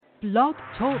Blog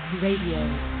Talk Radio.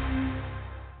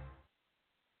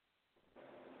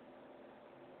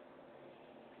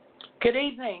 Good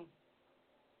evening.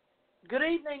 Good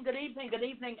evening, good evening, good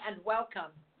evening, and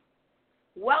welcome.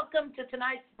 Welcome to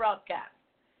tonight's broadcast.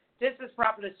 This is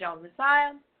Prophetess Joan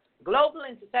Messiah, Global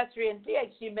Intercessory and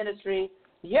PhD Ministry,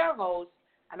 your host,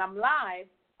 and I'm live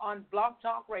on Blog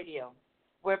Talk Radio,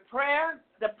 where prayer,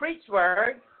 the preached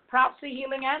word, prophecy,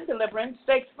 healing, and deliverance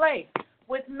takes place,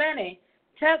 with many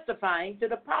testifying to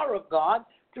the power of God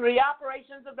through the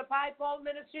operations of the fivefold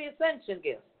ministry ascension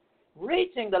gifts,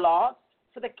 reaching the lost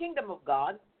for the kingdom of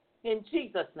God in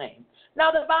Jesus' name.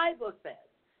 Now, the Bible says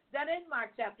that in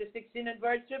Mark chapter 16 and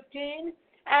verse 15,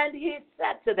 and he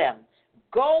said to them,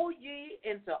 "Go ye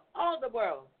into all the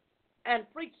world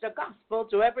and preach the gospel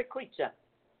to every creature."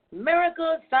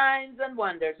 Miracles, signs, and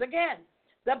wonders. Again,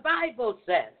 the Bible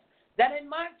says that in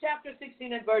Mark chapter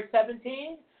 16 and verse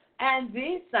 17, and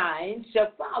these signs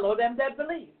shall follow them that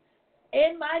believe.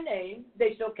 In my name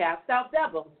they shall cast out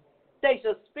devils. They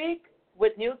shall speak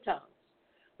with new tongues.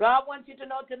 So I want you to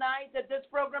know tonight that this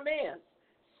program is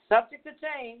subject to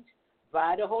change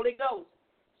by the Holy Ghost.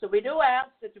 So we do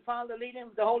ask that you follow the leading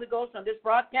of the Holy Ghost on this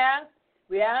broadcast.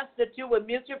 We ask that you would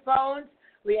mute your phones.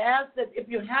 We ask that if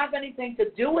you have anything to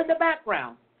do in the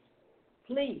background,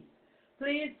 please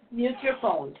mute your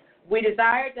phones. We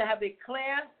desire to have a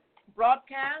clear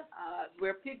broadcast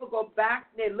where people go back,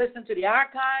 they listen to the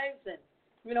archives, and,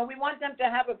 we want them to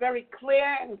have a very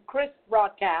clear and crisp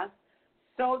broadcast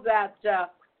so that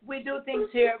we do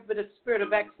things here with a spirit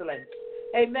of excellence.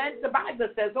 Amen. The Bible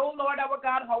says, "O Lord our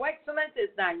God, how excellent is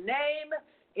thy name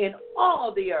in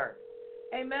all the earth."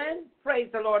 Amen. Praise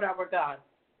the Lord our God.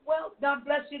 Well, God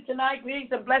bless you tonight.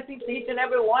 Greetings and blessings to each and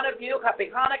every one of you. Happy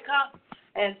Hanukkah.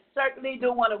 And certainly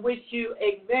do want to wish you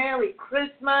a Merry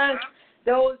Christmas.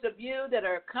 Those of you that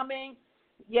are coming.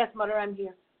 Yes, Mother, I'm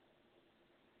here.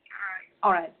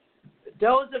 All right.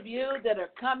 Those of you that are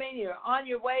coming, you're on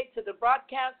your way to the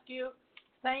broadcast queue.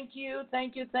 Thank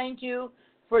you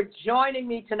for joining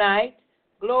me tonight.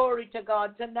 Glory to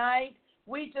God. Tonight,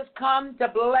 we just come to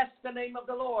bless the name of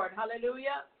the Lord.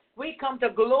 Hallelujah. We come to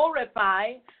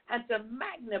glorify and to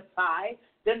magnify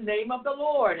the name of the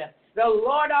Lord. The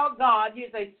Lord our God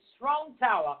is a strong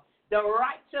tower. The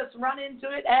righteous run into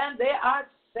it and they are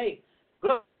safe.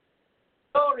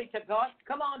 Glory to God.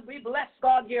 Come on, we bless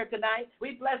God here tonight.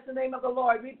 We bless the name of the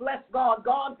Lord. We bless God.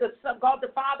 God the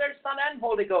Father, Son, and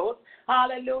Holy Ghost.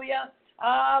 Hallelujah.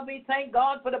 We thank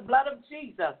God for the blood of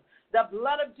Jesus. The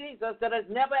blood of Jesus that has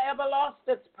never, ever lost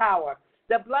its power.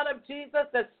 The blood of Jesus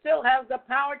that still has the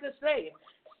power to save,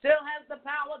 still has the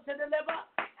power to deliver,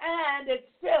 and it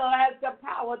still has the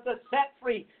power to set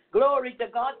free. Glory to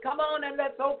God. Come on and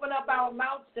let's open up our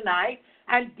mouths tonight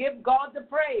and give God the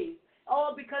praise.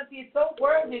 Oh, because he's so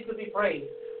worthy to be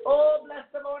praised. Oh, bless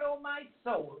the Lord, oh my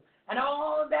soul, and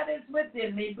all that is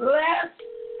within me. Bless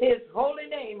his holy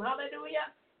name.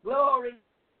 Hallelujah. Glory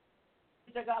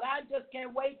to God. I just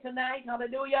can't wait tonight.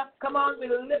 Hallelujah. Come on, we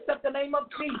lift up the name of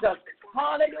Jesus.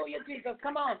 Hallelujah, Jesus.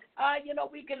 Come on.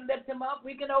 We can lift him up.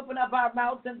 We can open up our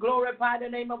mouths and glorify the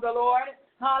name of the Lord.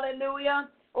 Hallelujah.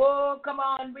 Oh, come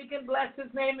on. We can bless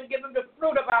his name and give him the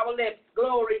fruit of our lips.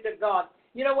 Glory to God.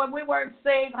 When we weren't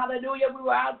saved, hallelujah, we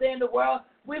were out there in the world.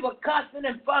 We were cussing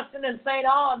and fussing and saying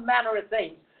all manner of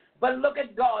things. But look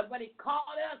at God. When he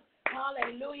called us,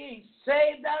 hallelujah, he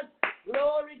saved us.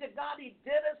 Glory to God. He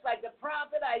did us like the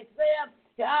prophet Isaiah.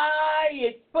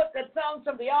 He put the tongues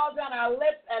from the altar on our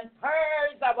lips and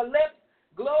purged our lips.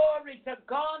 Glory to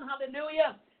God.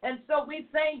 Hallelujah. And so we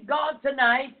thank God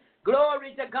tonight.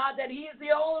 Glory to God that he is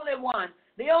the only one.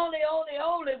 The only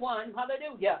one.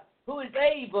 Hallelujah. Who is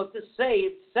able to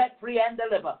save, set free, and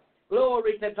deliver.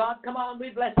 Glory to God. Come on. We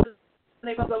bless the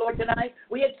name of the Lord tonight.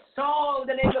 We extol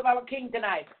the name of our King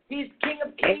tonight. He's King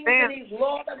of kings and he's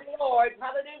Lord of lords.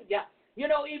 Hallelujah.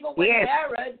 Even when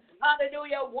Herod,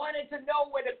 hallelujah, wanted to know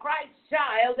where the Christ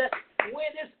child,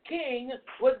 where this king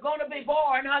was going to be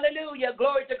born, hallelujah,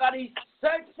 glory to God, he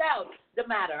searched out the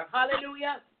matter,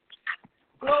 hallelujah,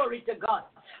 glory to God.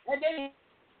 And then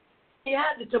he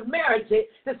had the temerity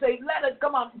to say, let us,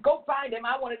 come on, go find him.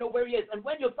 I want to know where he is. And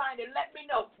when you find him, let me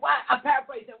know. Why? I'm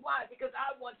paraphrasing. Why? Because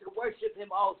I want to worship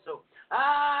him also.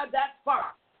 That's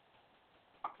far.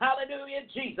 Hallelujah,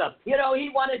 Jesus. He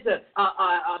wanted to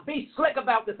be slick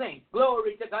about the thing.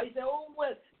 Glory to God. He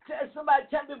said, somebody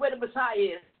tell me where the Messiah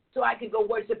is so I can go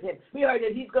worship him. We heard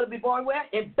that he's going to be born where?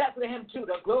 In Bethlehem,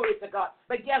 Judah. Glory to God.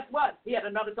 But guess what? He had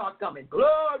another thought coming.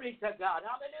 Glory to God.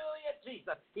 Hallelujah,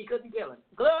 Jesus. He couldn't kill him.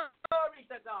 Glory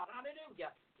to God.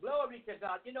 Hallelujah. Glory to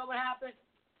God. You know what happened?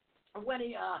 when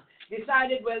he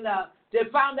decided when they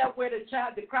found out where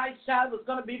the Christ child was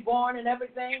going to be born and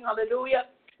everything. Hallelujah.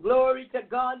 Glory to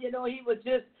God. You know, he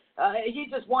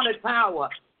just wanted power.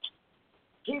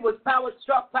 He was power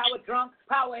struck, power drunk,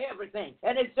 power everything.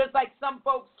 And it's just like some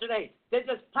folks today. They're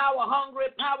just power hungry,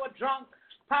 power drunk,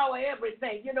 power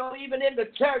everything. You know, even in the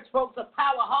church, folks are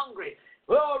power hungry.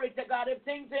 Glory to God. If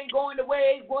things ain't going the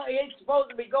way it's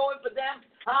supposed to be going for them,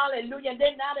 hallelujah, and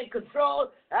they're not in control,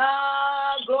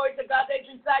 glory to God, they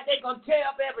decide they're going to tear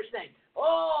up everything.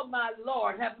 Oh, my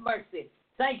Lord, have mercy.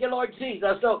 Thank you, Lord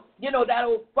Jesus. So, you know, that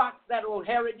old fox, that old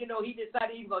Herod, you know, he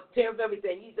decided he was going to tear up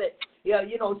everything. He said, yeah,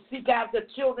 you know, seek after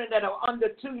children that are under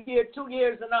 2 years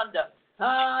and under.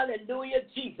 Hallelujah,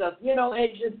 Jesus. You know,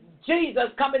 Jesus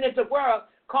coming into the world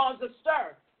caused a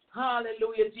stir.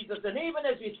 Hallelujah, Jesus. And even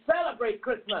as we celebrate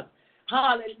Christmas,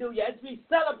 hallelujah, as we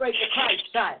celebrate the Christ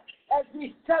child, as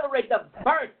we celebrate the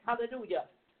birth, hallelujah,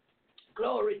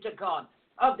 glory to God,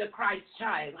 of the Christ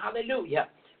child, hallelujah,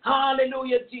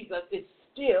 hallelujah, Jesus, it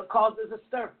still causes a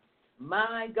stir.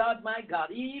 My God,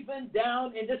 even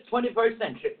down in this 21st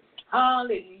century.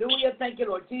 Hallelujah. Thank you,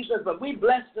 Lord Jesus. But we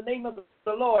bless the name of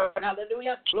the Lord.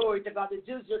 Hallelujah. Glory to God. The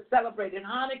Jews just celebrated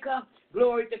Hanukkah.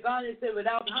 Glory to God. They said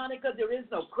without Hanukkah, there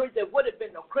would have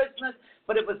been no Christmas,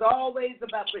 but it was always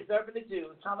about preserving the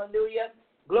Jews. Hallelujah.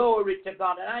 Glory to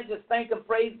God. And I just thank and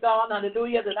praise God.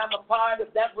 Hallelujah. That I'm a part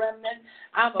of that remnant.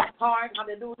 I'm a part,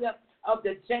 hallelujah, of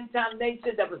the Gentile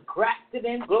nation that was grafted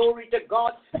in. Glory to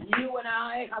God. You and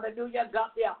I, hallelujah,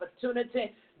 got the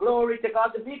opportunity, glory to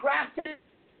God, to be grafted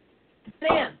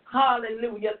in.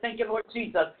 Hallelujah. Thank you, Lord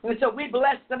Jesus. And so we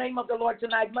bless the name of the Lord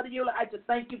tonight. Mother Eula, I just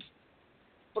thank you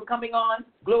for coming on.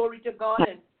 Glory to God.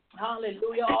 And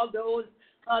hallelujah, all those,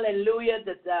 hallelujah,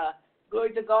 that,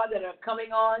 glory to God, that are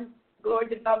coming on. Glory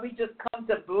to God. We just come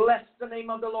to bless the name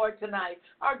of the Lord tonight.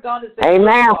 Our God is a good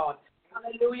God.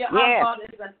 Hallelujah. Yes. Our God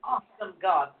is an awesome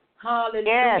God.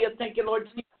 Hallelujah. Yes. Thank you, Lord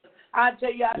Jesus. I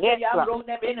tell you, I'm rolling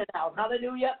them in and out.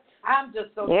 Hallelujah. I'm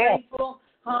just so thankful.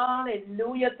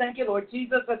 Hallelujah. Thank you, Lord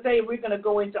Jesus. I tell you, we're going to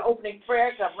go into opening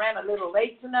prayer because I ran a little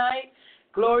late tonight.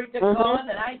 Glory to God.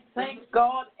 And I thank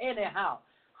God anyhow.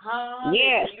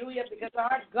 Hallelujah. Because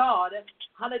our God,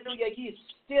 hallelujah, He's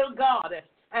still God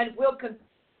and will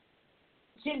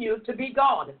continue to be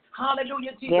God.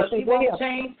 Hallelujah, Jesus. He won't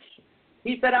change.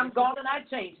 He said, I'm God and I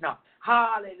change not.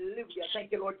 Hallelujah.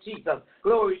 Thank you, Lord Jesus.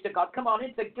 Glory to God. Come on,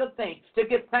 it's a good thing to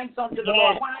give thanks unto the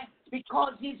Lord. Why?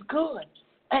 Because He's good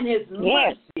and His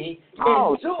mercy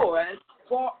endures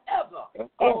forever.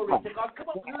 Glory to God. Come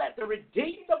on, let the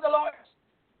redeemed of the Lord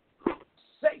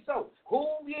say so.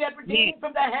 Whom He had redeemed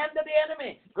from the hand of the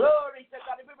enemy. Glory to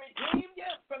God. If He redeemed you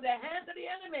from the hand of the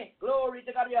enemy, glory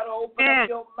to God. You ought to open up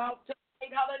your mouth tonight.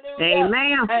 Hallelujah.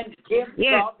 Amen. And give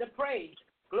God the praise.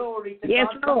 Glory to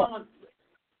God. Come on.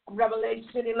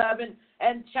 Revelation 11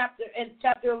 and chapter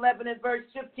 11 and verse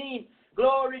 15.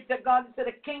 Glory to God. It said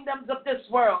the kingdoms of this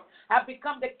world have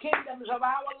become the kingdoms of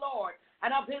our Lord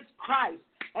and of His Christ,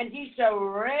 and He shall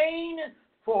reign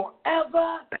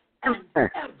forever and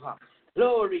ever.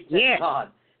 Glory to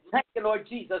God. Thank you, Lord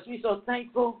Jesus. We're so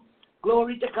thankful.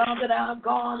 Glory to God that our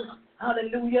God,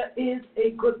 hallelujah, is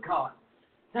a good God.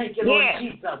 Thank you, Lord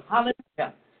Jesus.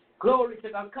 Hallelujah. Glory to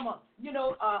God. Come on. You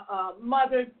know,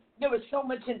 Mother, there was so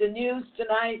much in the news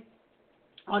tonight,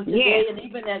 on today, and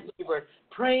even as we were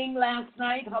praying last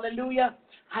night, hallelujah,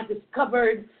 I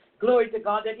discovered, glory to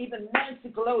God, that even Nancy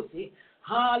Pelosi,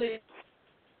 hallelujah,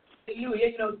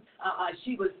 you know,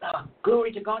 she was,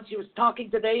 glory to God, she was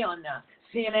talking today on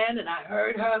CNN, and I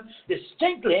heard her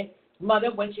distinctly,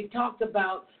 Mother, when she talked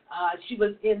about, she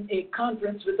was in a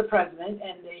conference with the president,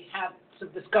 and they have some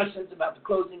discussions about the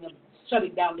closing of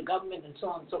shutting down the government and so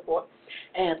on and so forth.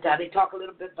 And they talk a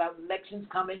little bit about elections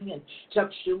coming, and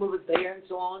Chuck Schumer was there and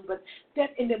so on. But then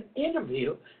in an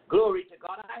interview, glory to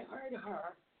God, I heard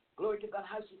her, glory to God,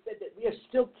 how she said that we are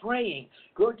still praying.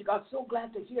 Glory to God, so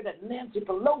glad to hear that Nancy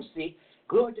Pelosi,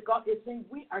 glory to God, is saying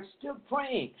we are still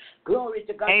praying. Glory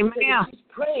to God. Amen. She's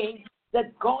praying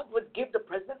that God would give the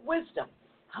president wisdom.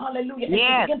 Hallelujah. And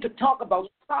she began to talk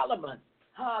about Solomon.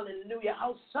 Hallelujah.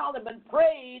 How Solomon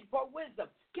prayed for wisdom.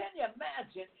 Can you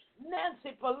imagine?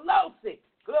 Nancy Pelosi.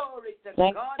 Glory to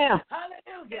God.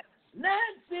 Hallelujah.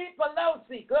 Nancy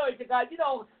Pelosi. Glory to God. You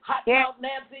know, hot mouth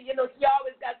Nancy, you know, she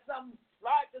always got something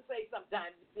hard to say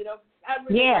sometimes, you know. I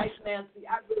really like Nancy.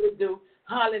 I really do.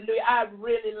 Hallelujah. I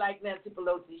really like Nancy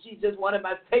Pelosi. She's just one of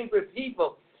my favorite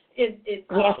people in the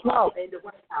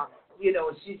White House. You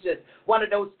know, she's just one of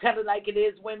those tell it like it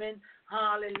is women.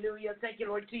 Hallelujah. Thank you,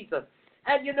 Lord Jesus.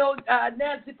 And, you know,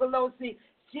 Nancy Pelosi,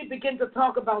 she began to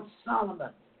talk about Solomon.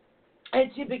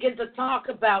 And she began to talk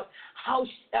about how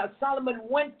Solomon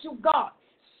went to God.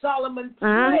 Solomon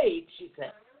prayed, she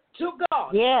said, to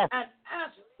God and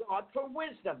asked God for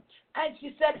wisdom. And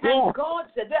she said, and God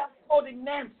said, I'm quoting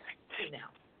Nancy now.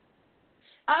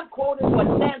 I'm quoting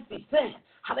what Nancy said.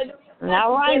 Hallelujah.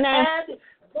 All right, now. And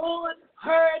God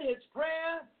heard his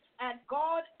prayer, and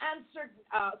God answered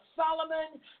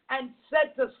Solomon and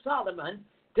said to Solomon,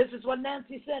 this is what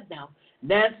Nancy said now.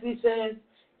 Nancy said,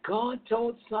 God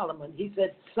told Solomon, he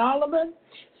said, Solomon,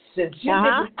 since you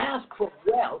didn't ask for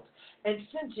wealth, and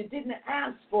since you didn't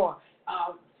ask for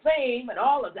fame and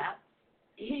all of that,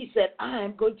 he said, I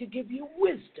am going to give you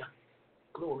wisdom.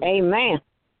 Glory. Amen.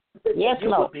 Yes, you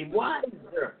Lord. will be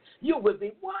wiser. You will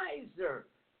be wiser.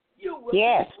 You will be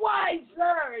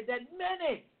wiser than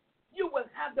many. You will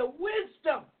have the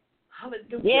wisdom.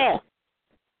 Hallelujah. Yes.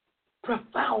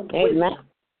 Profound Amen. wisdom.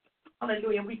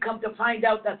 Hallelujah. And we come to find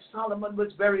out that Solomon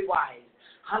was very wise.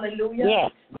 Hallelujah.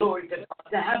 Yes. Glory to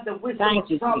God. To have the wisdom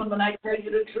of Solomon, I tell you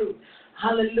the truth.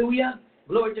 Hallelujah.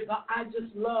 Glory to God. I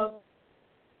just love,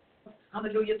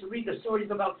 hallelujah, to read the stories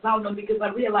about Solomon because I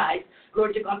realized,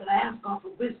 glory to God, that I asked God for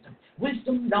wisdom.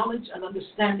 Wisdom, knowledge, and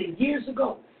understanding years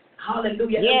ago.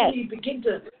 Hallelujah. Yes. And when he began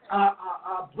to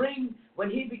when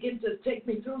he began to take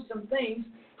me through some things,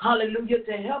 hallelujah,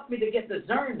 to help me to get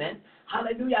discernment,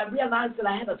 hallelujah, I realized that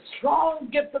I had a strong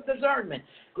gift of discernment.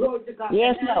 Glory to God.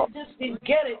 Yes, and I just didn't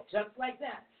get it just like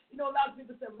that. You know, a lot of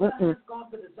people say, well, I ask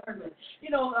God for discernment. You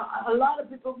know, a lot of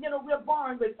people, you know, we're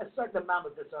born with a certain amount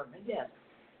of discernment, yes.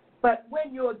 But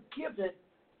when you're given,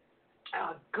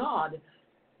 God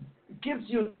gives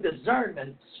you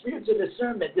discernment, spiritual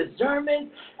discernment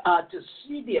to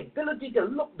see the ability to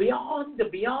look beyond the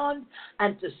beyond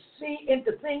and to see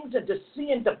into things and to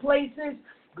see into places.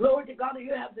 Glory to God,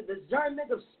 you have the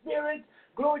discernment of spirits.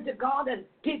 Glory to God, and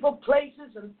people,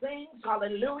 places, and things.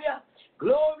 Hallelujah.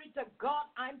 Glory to God,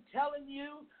 I'm telling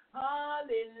you.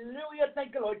 Hallelujah.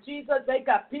 Thank you, Lord Jesus. They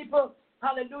got people,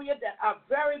 hallelujah, that are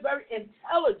very, very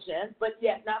intelligent, but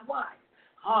yet not wise.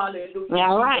 Hallelujah.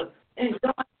 All right. And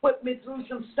God put me through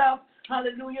some stuff,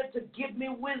 hallelujah, to give me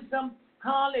wisdom.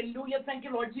 Hallelujah. Thank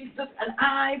you, Lord Jesus. And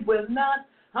I will not,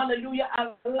 hallelujah,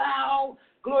 allow,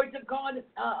 glory to God,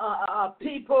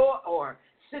 people or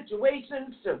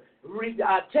situations to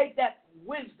take that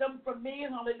wisdom from me.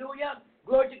 Hallelujah.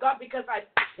 Glory to God, because I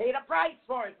paid a price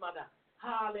for it, Mother.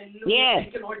 Hallelujah. Yes.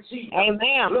 Thank you, Lord Jesus.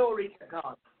 Amen. Glory to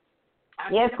God.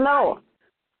 Yes, Lord.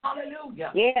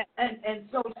 Hallelujah. Yes. And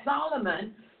so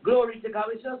Solomon, glory to God,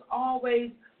 is just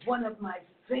always one of my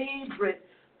favorite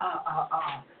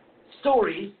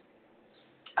stories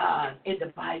in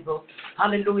the Bible.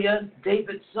 Hallelujah.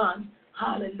 David's son.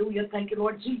 Hallelujah. Thank you,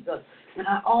 Lord Jesus. And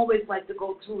I always like to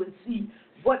go through and see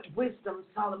what wisdom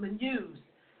Solomon used.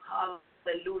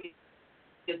 Hallelujah,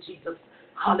 Jesus.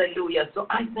 Hallelujah. So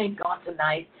I thank God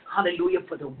tonight, hallelujah,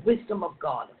 for the wisdom of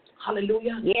God.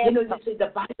 Hallelujah. Yes. You know, you see,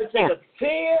 the Bible says the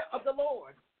fear of the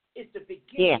Lord is the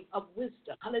beginning of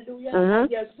wisdom. Hallelujah.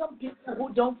 There are some people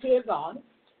who don't fear God.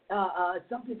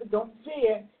 Some people don't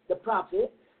fear the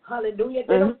prophet. Hallelujah.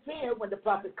 They don't fear when the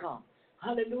prophet comes.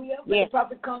 Hallelujah. When the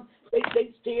prophet comes, they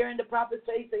stare in the prophet's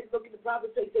face. They look in the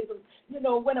prophet's face. You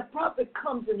know, when a prophet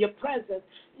comes in your presence,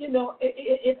 you know,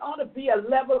 it ought to be a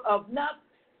level of not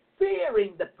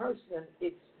fearing the person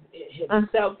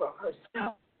himself or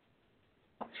herself,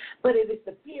 but it is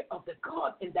the fear of the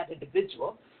God in that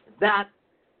individual that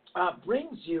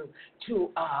brings you to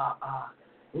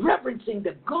reverencing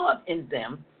the God in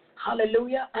them.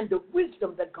 Hallelujah. And the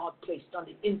wisdom that God placed on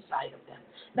the inside of them.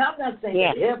 Now, I'm not saying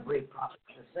that every prophet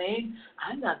is the same.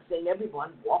 I'm not saying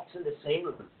everyone walks in the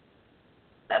same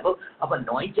level of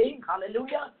anointing.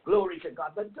 Hallelujah. Glory to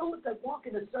God. But those that walk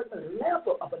in a certain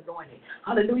level of anointing.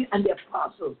 Hallelujah. And the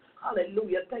apostles.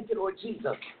 Hallelujah. Thank you, Lord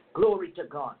Jesus. Glory to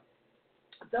God.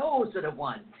 Those are the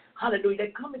ones. Hallelujah.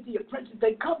 They come into your presence.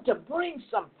 They come to bring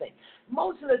something.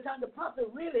 Most of the time, the prophet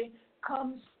really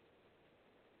comes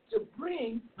to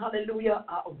bring, hallelujah,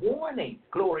 a warning.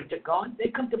 Glory to God. They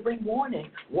come to bring warning.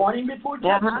 Warning before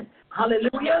judgment.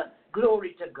 Hallelujah.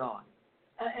 Glory to God.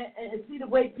 And see the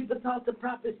way people talk to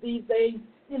prophets these days,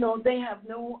 you know, they have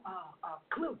no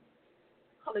clue.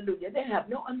 Hallelujah. They have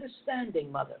no understanding,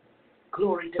 Mother.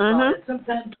 Glory to God. And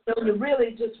sometimes you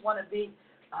really just want to be,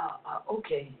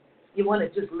 okay, you want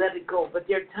to just let it go. But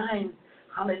there are times,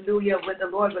 hallelujah, when the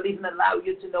Lord will even allow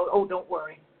you to know, oh, don't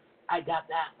worry, I got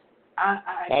that.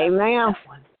 I Amen. That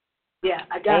one. Yeah,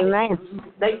 I got Amen.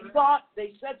 it. They thought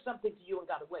they said something to you and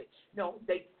got away. No,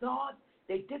 they thought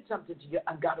they did something to you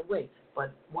and got away.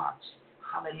 But watch.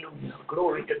 Hallelujah.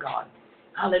 Glory to God.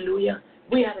 Hallelujah.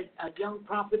 We had a young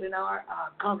prophet in our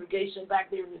congregation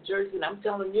back there in New Jersey, and I'm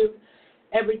telling you,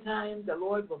 Every time the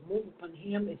Lord would move upon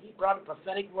him and he brought a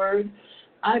prophetic word,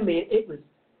 I mean,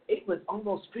 it was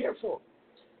almost fearful.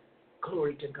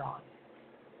 Glory to God.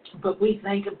 But we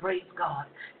thank and praise God.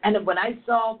 And when I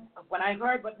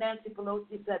heard what Nancy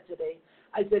Pelosi said today,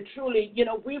 I said, truly,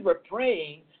 we were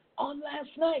praying on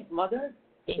last night, Mother.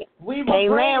 We were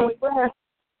praying. We were.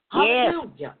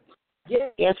 Hallelujah.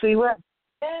 Yes, we were.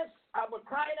 Yes, I was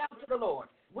crying out to the Lord.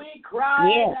 We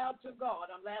cried out to God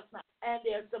on last night. And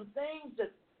there's some things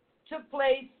that took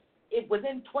place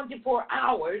within 24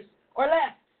 hours or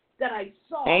less that I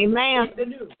saw in the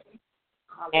news.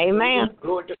 Hallelujah. Amen.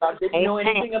 Glory to God. Didn't know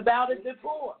anything about it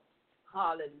before.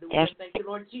 Hallelujah. Yes. Thank you,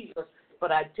 Lord Jesus.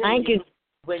 But I tell you,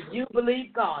 when you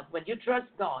believe God, when you trust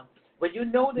God, when you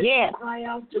know that you cry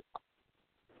out to God,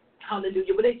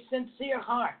 hallelujah, with a sincere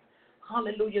heart,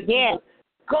 hallelujah, Jesus,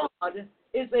 God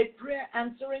is a prayer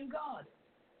answering God.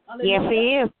 Hallelujah. Yes,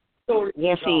 He is. Glory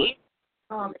yes, He is.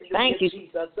 Hallelujah, thank you,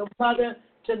 Jesus. So, Father,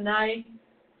 tonight,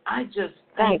 I just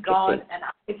thank God and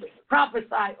I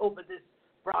prophesy over this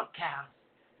broadcast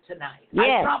tonight.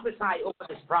 I prophesy over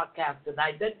this broadcast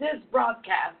tonight that this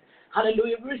broadcast,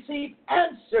 hallelujah, receive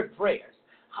answered prayers.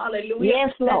 Hallelujah.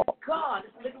 Yes, Lord. That God,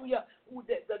 hallelujah,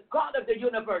 the God of the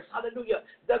universe, hallelujah,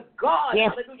 the God,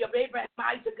 hallelujah, of Abraham,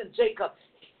 Isaac, and Jacob,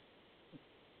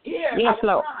 hear our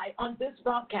cry on this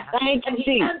broadcast. Thank and you,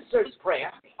 He answers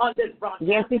prayer on this broadcast.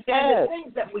 Yes, He does. And the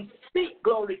things that we speak,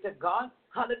 glory to God,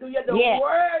 hallelujah, the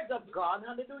words of God,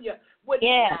 hallelujah, would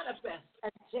manifest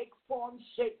and take form,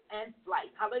 shape, and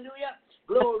flight. Hallelujah.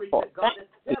 Glory to God.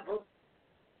 The devil,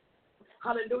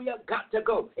 hallelujah, got to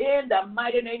go. In the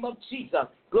mighty name of Jesus.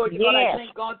 Glory to God. I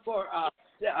thank God for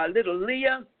little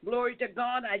Leah. Glory to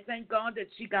God. I thank God that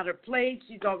she got her place.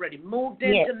 She's already moved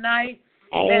in tonight.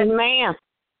 Amen.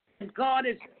 And God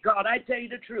is God. I tell you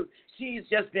the truth. She's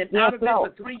just been out of it for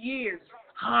 3 years.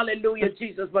 Hallelujah,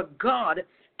 Jesus. But God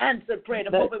answered prayer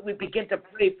the moment we begin to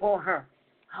pray for her.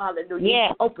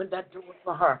 Hallelujah. Open that door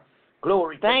for her.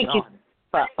 Glory to God. Thank you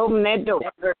for opening that door.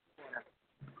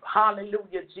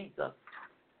 Hallelujah, Jesus.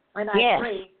 And I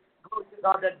pray, glory to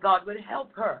God, that God would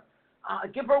help her,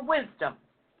 give her wisdom,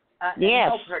 and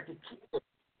help her to keep it.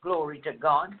 Glory to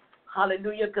God.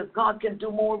 Hallelujah, because God can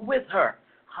do more with her.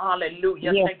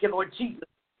 Hallelujah. Thank you, Lord Jesus.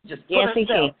 Just put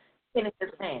herself in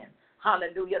His hand.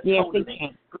 Hallelujah. Yes, totally. He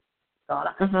can. God,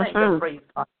 I thank and praise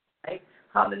God.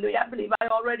 Hallelujah. I believe I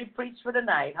already preached for the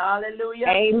night. Hallelujah.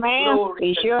 Amen. Glory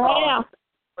We to sure God.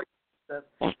 have.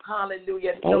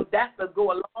 Hallelujah. So that will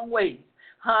go a long way.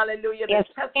 Hallelujah. The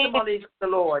testimonies of the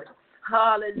Lord.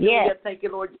 Hallelujah. Thank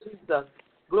you, Lord Jesus.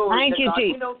 Glory to God.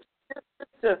 Jesus. You know, just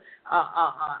to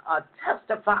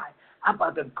testify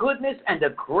about the goodness and the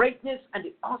greatness and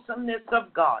the awesomeness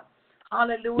of God.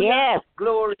 Hallelujah. Yes.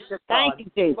 Glory to God. Thank you,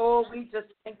 Jesus. Oh, we just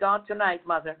thank God tonight,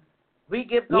 Mother. We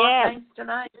give God thanks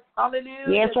tonight. Hallelujah.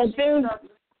 Yes, I do.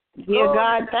 Dear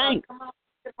God, thanks.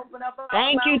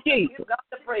 Thank you, Jesus. Give God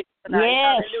the praise tonight.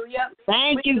 Yes. Hallelujah.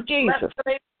 Thank you, Jesus. Bless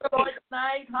the name of the Lord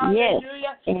tonight.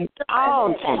 Hallelujah. Yes.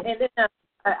 All time. And then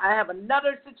I have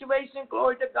another situation,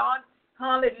 glory to God.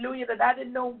 Hallelujah, that I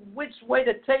didn't know which way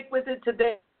to take with it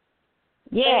today.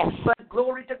 Yes. But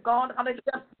glory to God.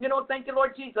 Hallelujah. You know, thank you,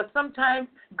 Lord Jesus. Sometimes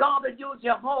God will use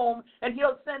your home and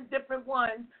He'll send different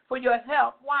ones for your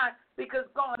help. Why? Because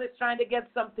God is trying to get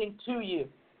something to you.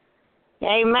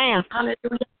 Amen.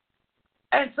 Hallelujah.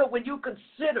 And so when you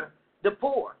consider the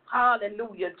poor,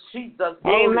 hallelujah, Jesus,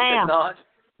 glory to God.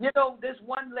 You know, this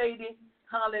one lady,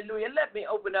 hallelujah, let me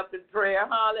open up in prayer.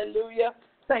 Hallelujah.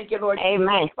 Thank you, Lord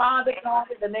Amen. Jesus. Father God,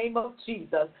 in the name of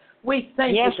Jesus, we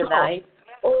thank you tonight.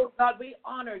 Oh, God, we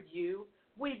honor you.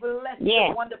 We bless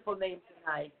your wonderful name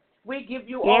tonight. We give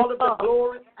you all of the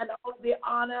glory and all of the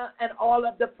honor and all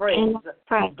of the praise.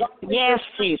 God, yes,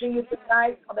 please. You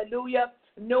tonight, hallelujah,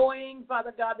 knowing,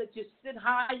 Father God, that you sit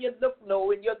high, you look low,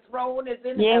 and your throne is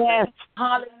in heaven.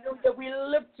 Hallelujah. We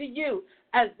look to you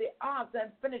as the author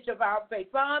and finisher of our faith.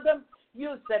 Father,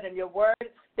 you said in your word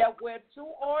that where 2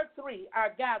 or 3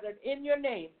 are gathered in your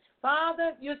name,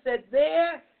 Father, you said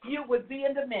there you would be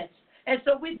in the midst. And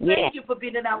so we thank you for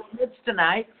being in our midst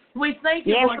tonight. We thank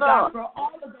you, Lord God, for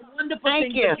all of the wonderful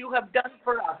things that you have done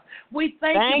for us. We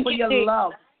thank you for your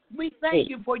love. We thank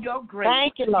you for your grace.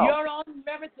 Thank you, Lord. Your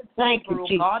unmerited favor,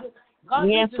 God.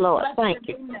 Yes, Lord. Thank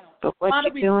you for what Father,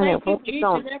 you're doing and what we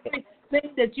you're thank you for each and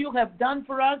everything that you have done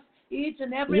for us, each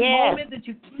and every Yes. moment that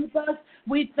you keep us.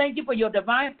 We thank you for your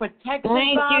divine protection,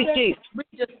 Thank Father. you, Jesus. We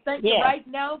just thank you right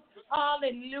now.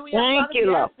 Hallelujah. Thank Father, you,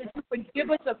 we Lord. ask that you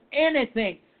forgive us of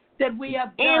anything that we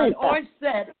have done or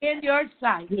said in your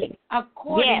sight,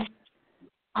 according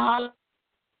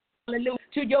hallelujah,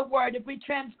 to your word. If we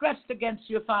transgressed against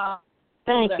you, Father,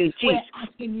 Thank you, Jesus. We're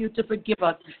asking you to forgive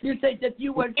us. You said that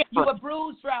you were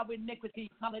bruised for our iniquities.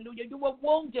 Hallelujah. You were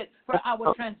wounded for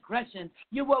our transgressions.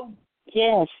 You were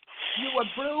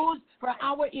bruised for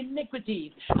our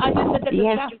iniquities. I just said that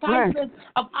the chastisement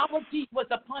of our peace was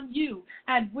upon you,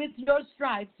 and with your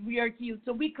stripes we are healed.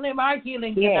 So we claim our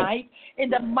healing tonight in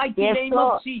the mighty name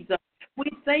of Jesus. We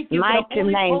thank you for the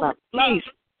holy blood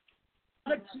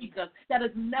of Jesus that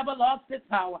has never lost its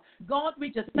power. God,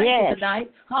 we just thank you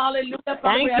tonight. Hallelujah.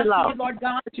 Father, we ask you, Lord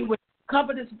God, that you would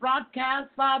cover this broadcast,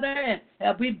 Father,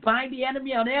 and we bind the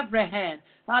enemy on every hand.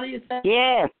 Father, you said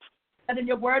that in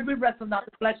your word we wrestle not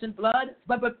with flesh and blood,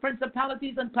 but with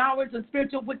principalities and powers and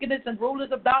spiritual wickedness and rulers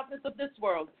of darkness of this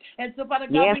world. And so, Father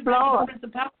God, we bind the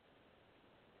principalities,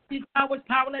 these powers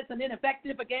powerless and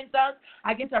ineffective against us,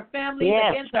 against our families,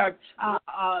 against our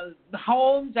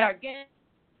homes, against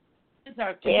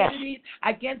our communities,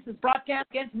 against this broadcast,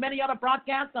 against many other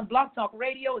broadcasts on Blog Talk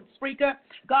Radio and Spreaker.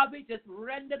 God, we just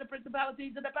render the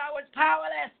principalities and the powers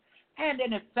powerless and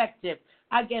ineffective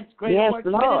against Great Works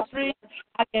Ministry,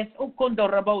 against Ukundo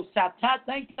Rabo Sata.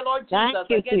 Thank you, Lord Jesus,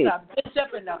 against our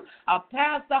bishop and our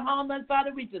pastor, Holman.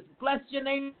 Father, we just bless your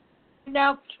name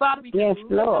now. Father, we just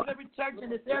lift up every church in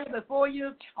this area before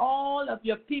you, all of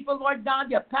your people, Lord God,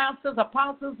 your pastors,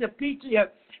 apostles, your preachers,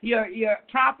 your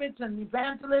prophets and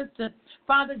evangelists, and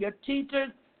Father, your teachers.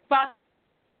 Father,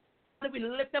 we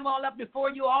lift them all up before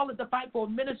you, all of the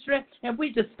fivefold ministry, and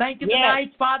we just thank you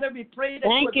tonight, Father. We pray that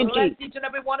you would bless each and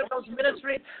every one of those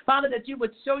ministries, Father, that you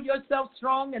would show yourself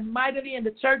strong and mightily in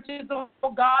the churches, oh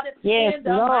God, in the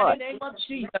mighty name of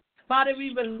Jesus. Father,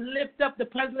 we will lift up the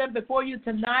president before you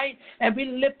tonight, and we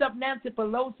lift up Nancy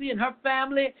Pelosi and her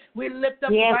family. We lift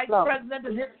up the vice president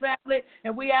and his family,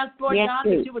 and we ask, Lord God,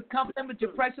 that you would cover them with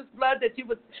your precious blood, that you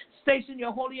would station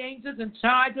your holy angels in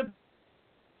charge of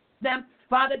them.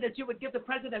 Father, that you would give the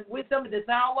president wisdom in this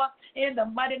hour in the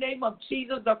mighty name of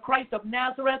Jesus, the Christ of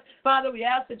Nazareth. Father, we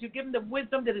ask that you give him the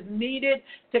wisdom that is needed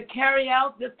to carry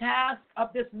out this task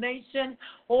of this nation.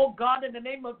 Oh, God, in the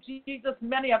name of Jesus,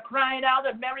 many are crying out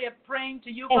and many are praying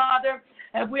to you, Father.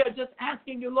 And we are just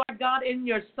asking you, Lord God, in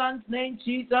your Son's name,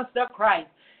 Jesus the Christ.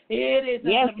 It is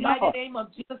in the mighty name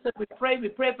of Jesus that we pray. We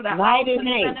pray for the House, the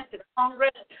Senate, the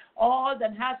Congress, all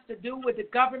that has to do with the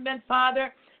government,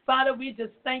 Father. Father, we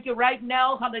just thank you right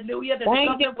now, hallelujah, that the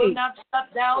government will not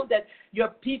shut down, that your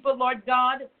people, Lord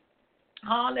God,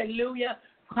 hallelujah,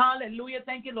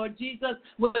 thank you, Lord Jesus,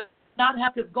 will not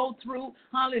have to go through,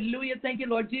 hallelujah, thank you,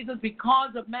 Lord Jesus,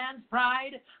 because of man's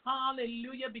pride,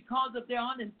 hallelujah, because of their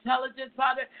unintelligence,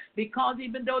 Father, because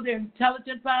even though they're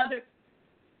intelligent, Father,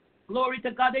 glory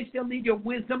to God, they still need your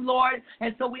wisdom, Lord.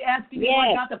 And so we ask you,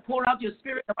 Lord God, to pour out your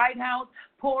spirit in the White House,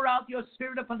 pour out your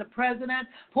spirit upon the president,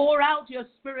 pour out your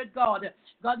spirit, God.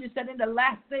 God, you said in the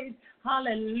last days,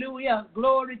 hallelujah,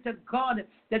 glory to God,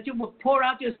 that you will pour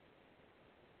out your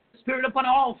spirit upon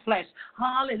all flesh.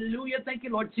 Hallelujah. Thank you,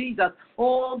 Lord Jesus.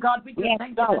 Oh, God, we just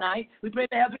thank you tonight. We pray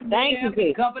for every mayor,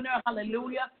 every governor.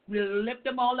 Hallelujah. We lift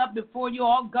them all up before you,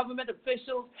 all government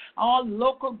officials, all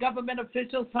local government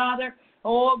officials, Father.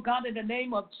 Oh, God, in the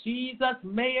name of Jesus,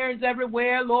 mayors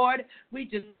everywhere, Lord, we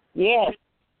just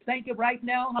thank you right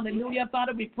now. Hallelujah,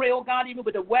 Father. We pray, oh, God, even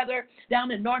with the weather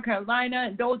down in North Carolina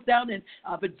and those down in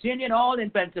Virginia and all in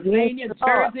Pennsylvania and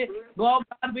Jersey. Lord,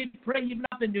 God, we pray even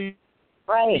up in New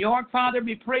York, Father.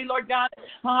 We pray, Lord God,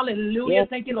 hallelujah.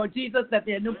 Thank you, Lord Jesus, that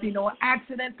there will be no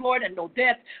accidents, Lord, and no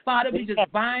death. Father, we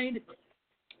just bind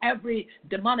every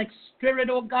demonic spirit,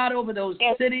 oh God, over those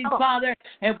cities, Father,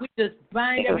 and we just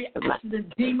bind every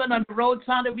accident demon on the road,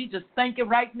 Father. We just thank you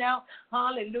right now.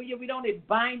 Hallelujah. We don't even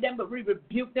bind them, but we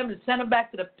rebuke them and send them back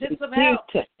to the pits of hell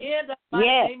in the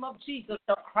mighty name of Jesus,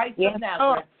 the Christ of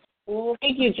Nazareth. Oh,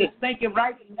 thank you, Jesus. Thank you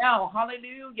right now.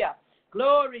 Hallelujah.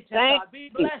 Glory to God.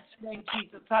 We bless your name,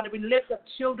 Jesus. Father, we lift up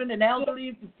children and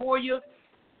elderly before you.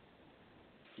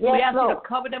 We ask you to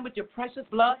cover them with your precious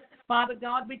blood. Father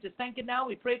God, we just thank you now.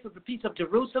 We pray for the peace of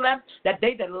Jerusalem, that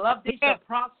they that love thee shall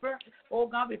prosper. Oh,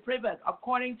 God, we pray that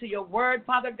according to your word,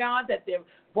 Father God, that their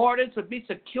borders would be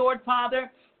secured,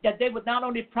 Father, that they would not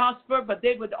only prosper, but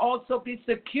they would also be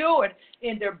secured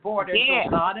in their borders, oh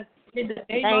God. In the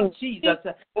name of Jesus.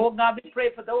 Oh, God, we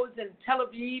pray for those in Tel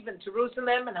Aviv and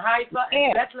Jerusalem and Haifa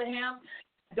and Bethlehem,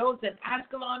 those in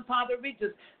Ascalon, Father. We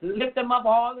just lift them up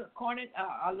all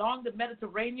along the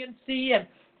Mediterranean Sea. And,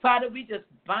 Father, we just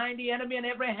bind the enemy in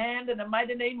every hand in the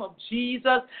mighty name of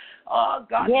Jesus. Oh,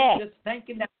 God, we just thank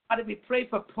you now. Father, we pray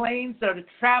for planes that are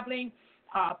traveling,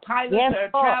 pilots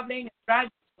that are traveling and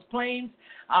driving those planes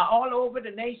all over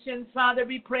the nation. Father,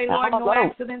 we pray, Lord, no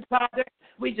accidents, Father.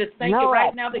 We just thank you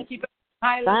right now to keep us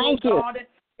pilots, God,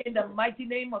 in the mighty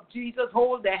name of Jesus.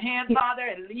 Hold their hand, Father,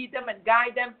 and lead them and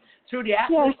guide them through the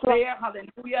atmosphere.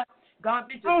 Hallelujah. God,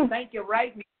 we just thank you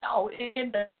right now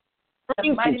in the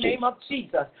mighty name of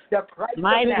Jesus, the Christ of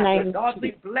Nazareth. God,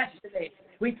 we bless your name.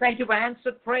 We thank you for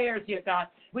answered prayers here, God.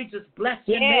 We just bless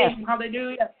your name.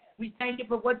 Hallelujah. We thank you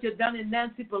for what you've done in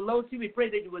Nancy Pelosi. We pray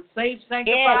that you would save,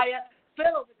 sanctify her,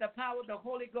 fill with the power of the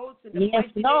Holy Ghost in the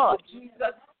mighty name of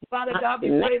Jesus. Father God, we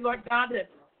pray, Lord God, that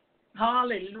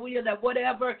hallelujah, that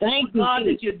whatever, God,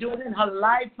 that you're doing in her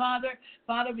life, Father,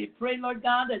 we pray, Lord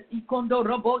God, that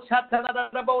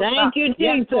thank you,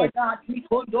 Jesus. Lord God. Yes,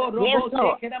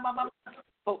 Lord.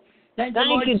 Thank you,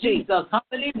 Lord Jesus.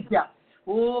 Hallelujah.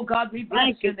 Oh, God, we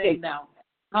bless your name now.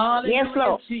 Hallelujah, yes,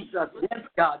 Lord. Jesus. Yes,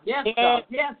 God. Yes, God.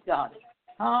 Yes, God.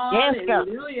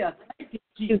 Hallelujah. Thank you,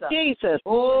 Jesus.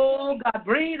 Oh, God,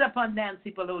 breathe upon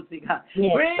Nancy Pelosi, God.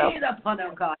 Yes, breathe upon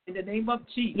her, God, in the name of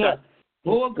Jesus. Yes.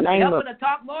 Oh, God, help her to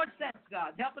talk more sense,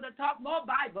 God. Help her to talk more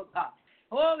Bible, God.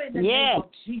 Oh, in the name of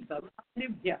Jesus.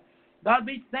 Hallelujah. God,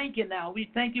 we thank you now. We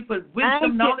thank you for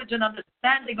wisdom, knowledge, and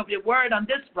understanding of your word on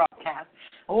this broadcast.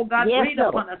 Oh, God, breathe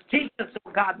upon us. Teach us,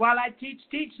 oh, God. While I teach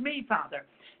me, Father.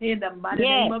 In the mighty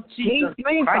name of Jesus,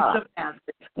 Christ of Nazareth.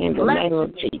 In the name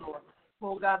of Jesus.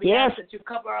 Oh, God, we ask that you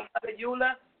cover our Mother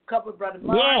Eula, cover Brother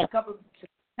Mark, cover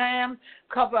Sam,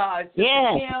 cover our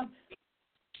Sister Kim.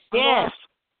 Yes.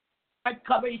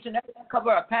 Cover each and every one.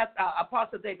 Cover our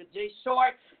Apostle David J.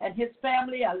 Short and his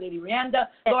family, our Lady Randa.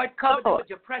 Lord, cover them with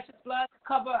your precious blood.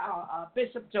 Cover our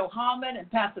Bishop Joe Harmon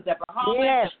and Pastor Deborah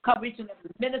Harmon. Cover each and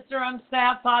every minister on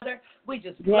staff, Father. We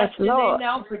just bless your name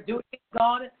now for doing it,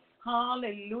 God.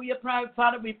 Hallelujah,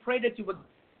 Father. We pray that you would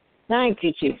thank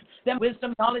you, Jesus. Them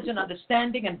wisdom, knowledge, and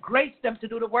understanding, and grace them to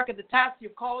do the work and the task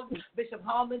you've called Bishop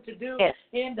Harmon to do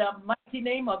in the mighty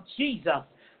name of Jesus.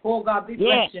 Oh, God, we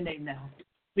bless your name now.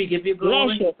 We give you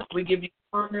glory, we give you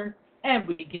honor, and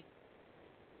we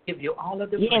give you all of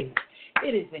the praise.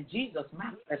 It is in Jesus'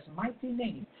 matchless mighty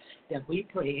name that we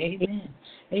pray. Amen.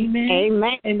 Amen.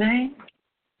 Amen. Amen.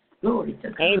 Glory to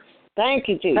God. Thank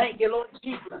you, Jesus. Thank you, Lord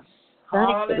Jesus.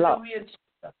 Hallelujah,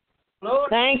 Jesus. Lord.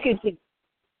 Thank you, Jesus.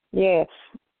 Yeah.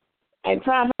 And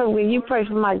Prophet, will you pray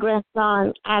for my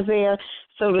grandson Isaiah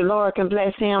so the Lord can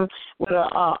bless him with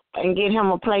and get him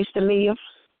a place to live?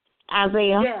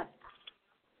 Isaiah.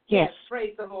 Yes.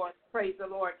 Praise the Lord. Praise the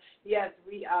Lord. Yes,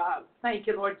 we thank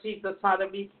you, Lord Jesus. Father,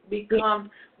 we come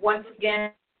once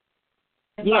again.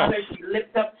 Father, we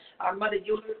lift up our Mother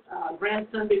Eula's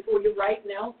grandson before you right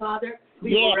now, Father.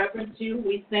 We reverence you.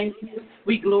 We thank you.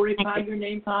 We glorify your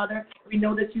name, Father. We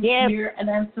know that you hear and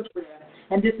answer prayer.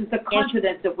 And this is the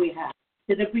confidence that we have,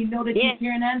 that if we know that you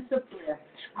hear and answer prayer,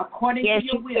 according to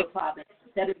your will, Father,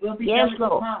 that it will be done,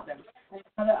 Father. And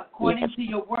Father, according to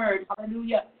your word,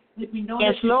 hallelujah, if we know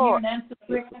that you hear and answer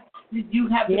prayer, you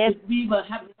have we will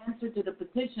have an answer to the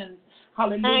petitions,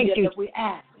 hallelujah, that we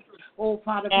ask. Oh,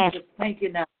 Father, we just thank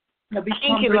you now. Now we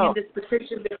come bringing this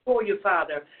petition before you,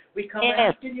 Father. We come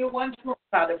asking you once more,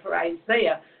 Father, for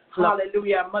Isaiah,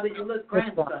 hallelujah, Mother Eula's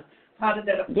grandson. Father,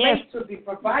 that a place will be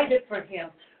provided for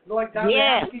him. Lord God, we're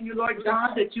asking you, Lord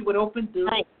God, that you would open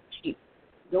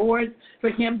doors for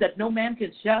him that no man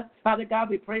can shut. Father God,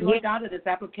 we pray, Lord God, that this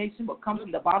application will come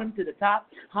from the bottom to the top.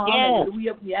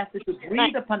 Hallelujah. We ask that you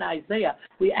breathe upon Isaiah.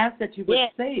 We ask that you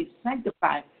would save,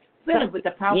 sanctify, fill it with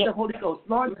the power of the Holy Ghost.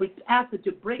 Lord, we ask that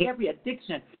you break every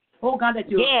addiction. Oh, God, that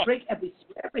you break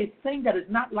everything that is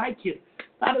not like you.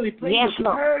 Father, we pray you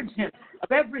purge him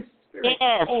of every spirit.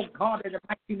 Oh, God, in the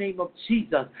mighty name of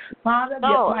Jesus. Father, we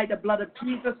apply the blood of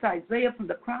Jesus to Isaiah from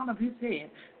the crown of his head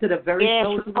to the very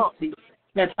soles of his feet.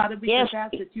 And Father, we just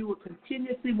ask that you would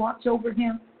continuously watch over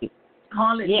him.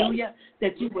 Hallelujah.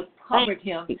 That you would cover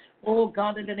him. Oh,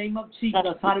 God, in the name of Jesus.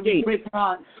 Father, we pray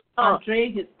for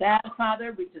Andre, his dad,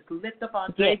 Father. We just lift up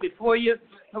Andre before you.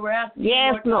 And we're asking you,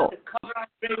 Lord God, to cover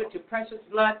Andre with your precious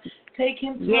blood. Take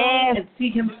him through and see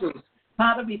him through.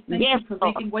 Father, we thank you for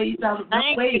making ways out of no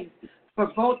ways for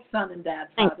both son and dad,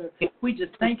 Father. We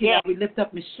just thank you that we lift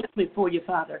up Michelle before you,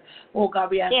 Father. Oh,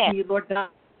 God, we ask you, Lord God,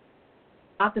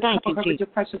 to cover her with your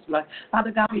precious blood.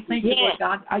 Father God, we thank you, Lord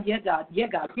God.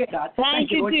 God.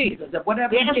 Thank you, Lord Jesus. That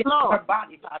whatever it is in her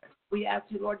body, Father, we ask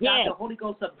you, Lord God, the Holy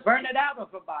Ghost to burn it out of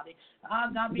her body.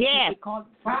 God, we call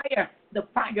fire, the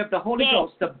fire of the Holy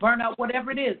Ghost to burn out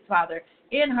whatever it is, Father,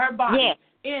 in her body.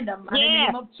 In the mighty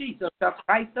name of Jesus, the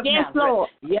Christ of Nazareth. Lord.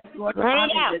 Yes, Lord God,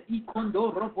 Thank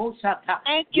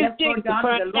you, yes, Lord God,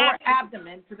 burn the lower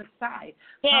abdomen to the side.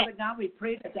 Father God, we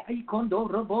pray that the yes,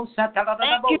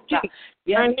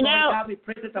 Lord God, we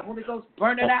pray that the Holy Ghost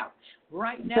burn it out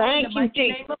right now in the mighty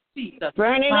name of Jesus.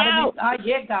 Burn it out.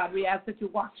 God, we ask that you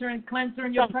wash her and cleanse her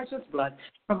in your precious blood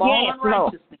from all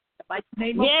unrighteousness. By the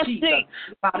name Yes, of Jesus.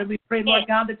 Jesus. Father, we pray, Lord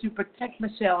God, that you protect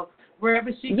Michelle wherever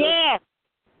she goes. Yes.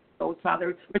 Oh,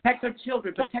 Father, protect her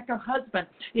children, protect her husband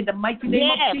in the mighty name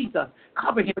of Jesus.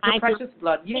 Cover him with your precious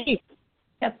blood. Yes,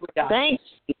 Lord God. Thank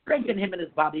you. Strengthen him in his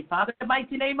body, Father, in the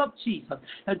mighty name of Jesus.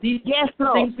 These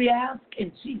Lord. things we ask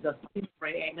in Jesus' name.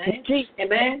 Pray. Amen.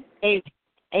 Amen.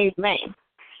 Amen.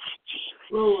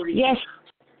 Glory. Yes.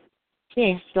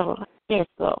 Yes, Lord. Yes,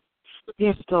 Lord.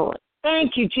 Yes, Lord.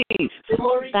 Thank you, Jesus.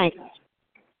 Glory. Thank you.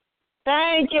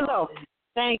 Thank you, Lord.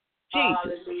 Thank you,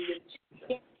 Jesus. Hallelujah.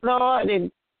 Yes, Lord.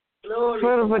 And Glory.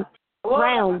 for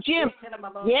round Jim.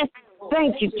 Yes.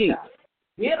 Thank you, Jesus.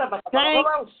 Yes.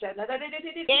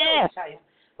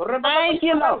 Thank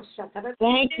you, Lord.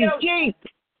 Thank you, Jesus.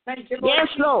 Yes,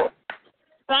 Lord.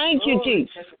 Thank you,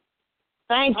 Jesus.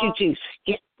 Thank you, Jesus.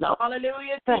 Yes, Lord.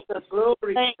 Hallelujah, Jesus.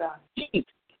 Glory to God. Jesus.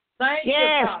 Thank you,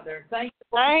 Father. Thank you,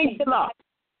 Thank you, Lord.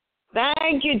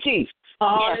 Thank you, Jesus.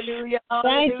 Hallelujah.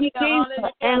 Thank you, Jesus,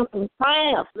 for answering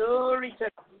prayers. Glory to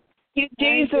God. Thank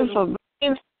you, Jesus, for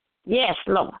being. Yes,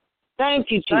 Lord. Thank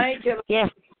you, Jesus. Thank you, yes.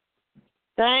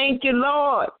 Thank you,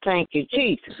 Lord. Thank you,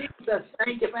 Jesus. Jesus,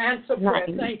 thank you for answering prayer.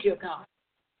 Thank you, God.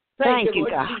 Thank you,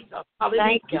 Lord God. Jesus. Hallelujah.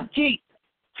 Thank you, Jesus.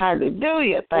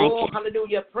 Hallelujah. Thank you.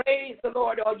 Hallelujah. Praise the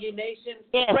Lord, all ye nations.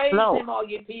 Yes, Praise Lord. him, all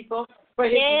ye people, for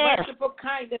his merciful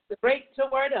kindness, great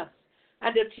toward us.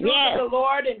 And the truth of the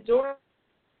Lord endures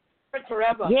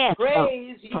forever. Yes,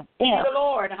 praise ye the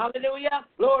Lord. Hallelujah.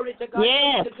 Glory to God.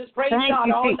 Yes. We could just praise Thank God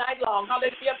you, all Jesus. night long.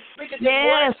 Hallelujah. We could just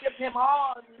worship him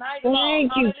all night long.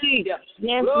 Thank you, Hallelujah. Jesus.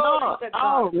 Yes, Glory Lord. to God.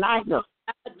 All night long.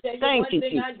 Thank you, one thing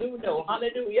Jesus. I do know.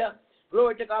 Hallelujah.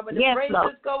 Glory to God. When the praises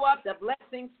Lord. go up, the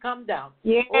blessings come down.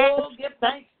 Yes. Oh, give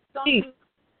thanks unto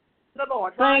the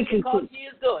Lord. Why? Because he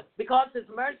is good. Because his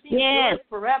mercy endures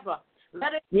forever.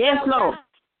 Let it Lord.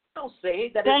 say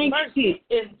that his mercy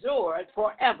endures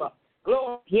forever.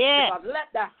 Glory to God. Let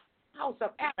the house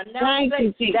of Aaron now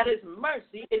say that his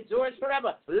mercy endures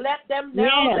forever. Let them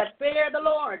now that fear the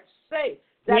Lord say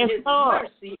that his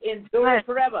mercy endures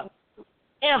forever.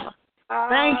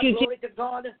 Thank you, glory to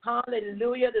God.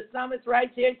 Hallelujah. The psalmist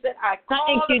right here said, I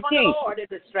called upon the Lord in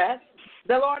distress.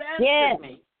 The Lord answered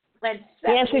me and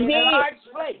set me in a large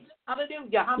place.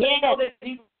 Hallelujah. How many know that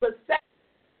he will set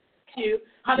you,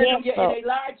 hallelujah, in a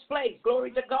large place?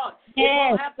 Glory to God. It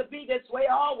won't have to be this way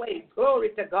always. Glory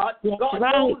to God. God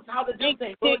knows how to do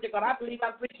things. Glory to God. I believe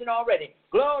I'm preaching already.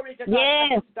 Glory to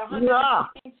God. The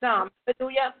 115th Psalm.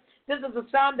 Hallelujah. This is a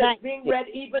psalm that's being read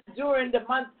even during the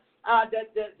month,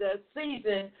 the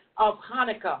season of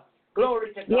Hanukkah.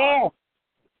 Glory to God. Yes.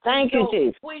 Thank you,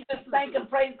 Jesus. We just thank and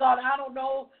praise God. I don't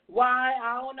know why.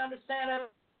 I don't understand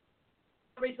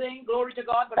everything. Glory to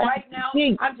God. But right now,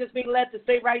 I'm just being led to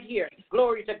say right here.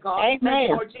 Glory to God. Amen. Thank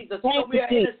you, Lord Jesus. So we are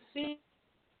in a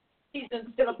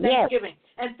season still of Thanksgiving.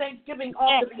 And Thanksgiving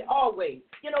ought to be always.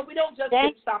 You know, we don't just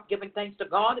stop giving thanks to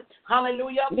God.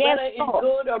 Hallelujah. Whether in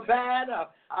good or bad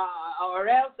or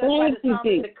else. That's why the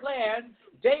psalmist declares,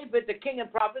 David, the king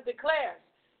and prophet, declares.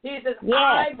 He says,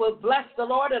 I will bless the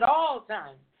Lord at all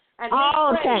times. And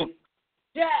his praise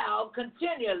shall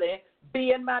continually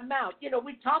be in my mouth. You know,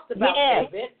 we talked about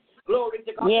David. Glory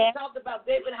to God. We talked about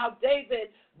David, how David,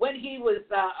 when he was,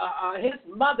 his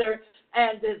mother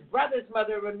and his brother's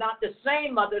mother were not the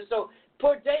same mother. So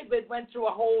poor David went through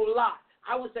a whole lot.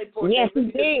 I would say poor David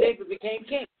because David became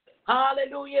king.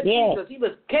 Hallelujah, Jesus. He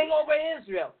was king over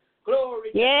Israel.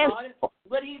 Glory to God.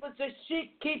 But he was the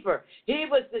sheep keeper. He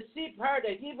was the sheep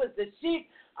herder. He was the sheep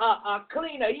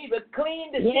cleaner. He would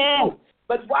clean the sheep poop.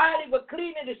 But while he was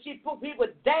cleaning the sheep poop, he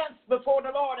would dance before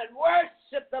the Lord and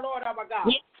worship the Lord our God.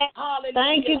 Hallelujah,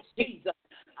 Thank you, Jesus.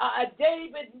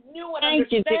 David knew and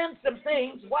understands some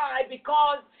things. Why?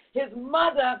 Because his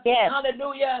mother,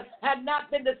 hallelujah, had not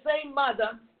been the same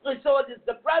mother. And so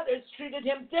the brothers treated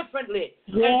him differently.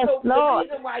 And so the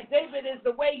reason why David is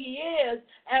the way he is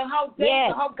and how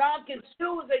God can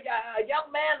choose a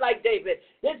young man like David,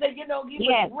 they say, you know, he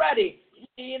was ready.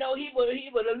 You know, he was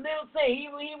a little thing. He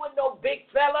was no big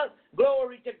fella.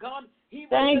 Glory to God. He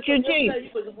was he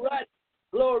was ready.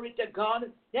 Glory to God.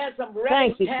 There's some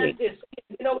ready chances.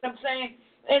 You know what I'm saying?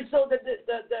 And so the thing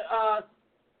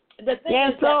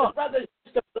is that the brothers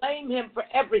used to blame him for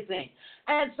everything.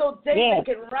 And so David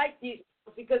can write these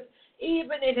because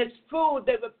even in his food,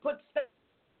 they would put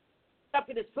stuff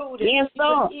in his food and he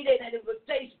would eat it and it would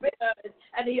taste bitter.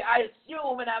 And I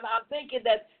assume, and I'm thinking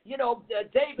that, you know,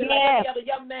 David, like any other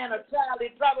young man or child, he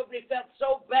probably felt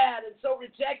so bad and so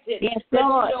rejected that, you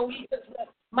know, he just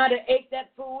might have ate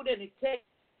that food and it tasted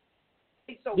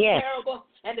so terrible,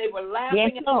 and they were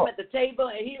laughing at him at the table,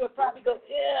 and he would probably go,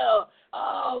 ew,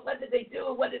 oh, what did they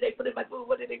do? What did they put in my food?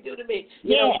 What did they do to me?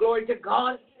 You know, glory to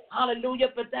God. Hallelujah.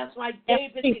 But that's why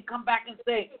David can come back and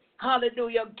say,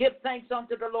 hallelujah, give thanks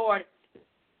unto the Lord.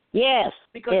 Yes.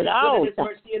 Because His goodness, His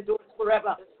mercy endures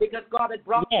forever. Because God had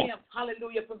brought him,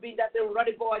 hallelujah, from being that little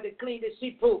ruddy boy that cleaned his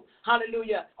sheep food,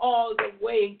 hallelujah, all the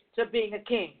way to being a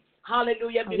king.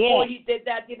 Hallelujah. Before he did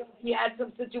that, he had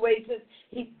some situations.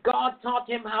 God taught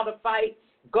him how to fight.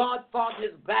 God fought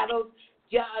his battles.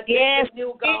 David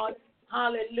knew God.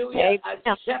 Hallelujah. As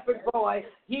a shepherd boy,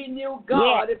 he knew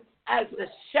God as the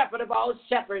shepherd of all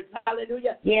shepherds.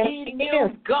 Hallelujah. He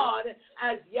knew God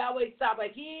as Yahweh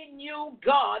Sabaoth. He knew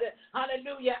God,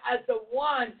 hallelujah, as the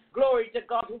one, glory to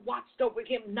God, who watched over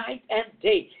him night and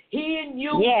day. He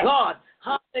knew God.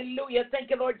 Hallelujah. Thank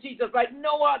you, Lord Jesus. Right?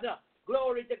 No other.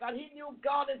 Glory to God. He knew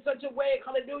God in such a way,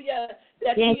 hallelujah,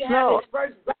 that he had his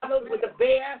first battle with the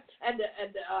bear, and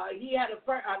he had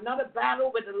another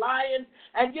battle with the lions.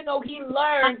 And, he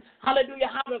learned, hallelujah,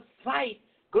 how to fight.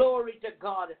 Glory to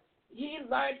God. He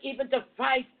learned even to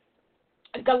fight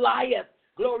Goliath.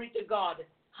 Glory to God.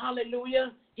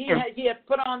 Hallelujah. He had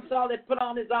put on Saul, had put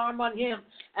on his armor on him,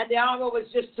 and the armor was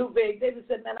just too big. David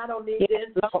said, man, I don't need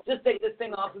this. Just take this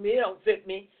thing off of me. It don't fit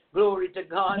me. Glory to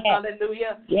God.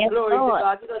 Hallelujah. Glory to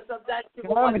God. Sometimes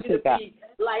people want you to be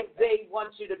like they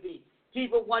want you to be.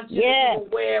 People want you to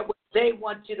wear what they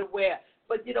want you to wear.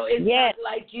 But, it's not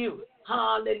like you.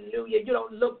 Hallelujah. You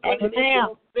don't look good in it. You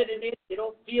don't fit in it. You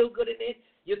don't feel good in it.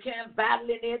 You can't battle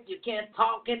in it. You can't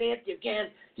talk in it. You can't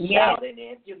shout in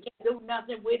it. You can't do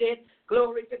nothing with it.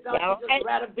 Glory to God. You just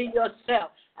rather be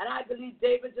yourself. And I believe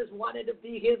David just wanted to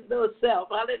be his little self.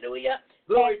 Hallelujah.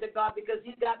 Glory to God, because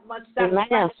he got much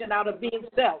satisfaction out of being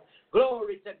self.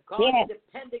 Glory to God.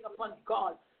 Depending upon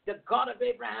God, the God of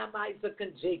Abraham, Isaac,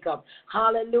 and Jacob.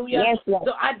 Hallelujah.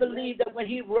 So I believe that when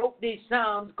he wrote these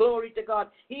Psalms, glory to God,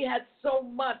 he had so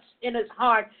much in his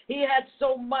heart. He had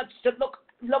so much to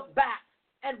look back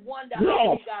and wonder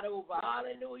how he got over.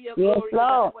 Hallelujah. Glory to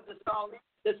God. What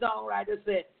the songwriter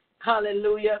said.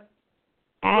 Hallelujah.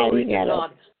 Glory to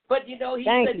God. But, he said,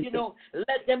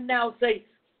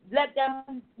 let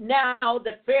them now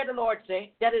that fear the Lord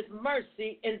say that his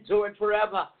mercy endured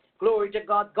forever. Glory to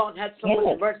God. God had so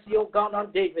much mercy, oh God,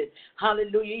 on David.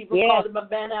 Hallelujah. He even called him a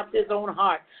man after his own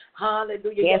heart.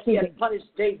 Hallelujah. Yes, he had punished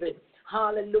David.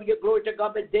 Hallelujah. Glory to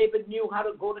God. But David knew how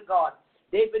to go to God.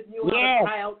 David knew how to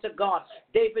cry out to God.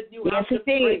 David knew how to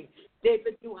pray.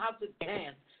 David knew how to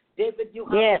dance. David knew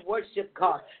how to worship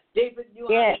God. David knew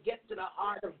how to get to the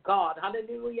heart of God.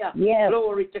 Hallelujah.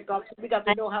 Glory to God. So we got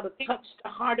to know how to touch the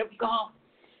heart of God.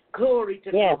 Glory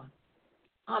to God.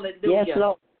 Hallelujah. Yes,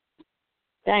 Lord.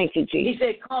 Thank you, Jesus. He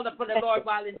said, call upon the Lord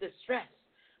while in distress.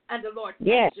 And the Lord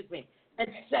answered me and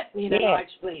set me in a large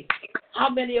place. How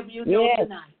many of you know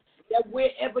tonight that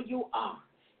wherever you are,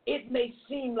 it may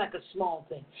seem like a small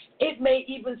thing. It may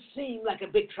even seem like a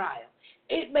big trial.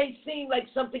 It may seem like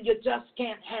something you just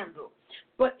can't handle.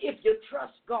 But if you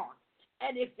trust God,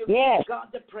 and if you give God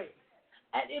the praise,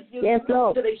 and if you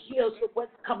look to the hills for what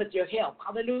cometh your help,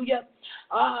 hallelujah,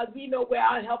 we know where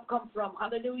our help comes from,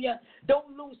 hallelujah. Don't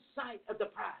lose sight of the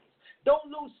prize. Don't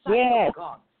lose sight of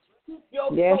God. Keep your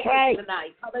focus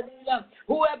tonight, hallelujah.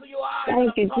 Whoever you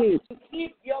are,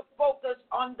 keep your focus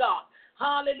on God.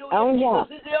 Hallelujah.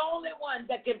 Jesus is the only one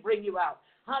that can bring you out.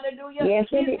 Hallelujah. Yes,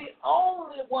 He's the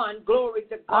only one, glory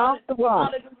to God.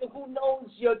 Hallelujah, who knows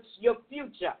your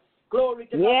future. Glory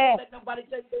to God. Don't let nobody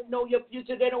say they know your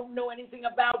future. They don't know anything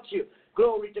about you.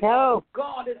 Glory to God.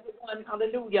 God is the one,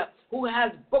 hallelujah, who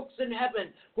has books in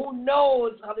heaven, who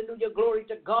knows, hallelujah, glory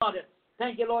to God.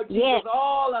 Thank you, Lord Jesus,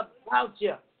 all about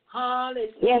you.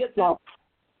 Hallelujah. Yes, Lord.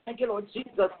 Thank you, Lord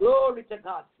Jesus. Glory to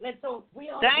God. And so we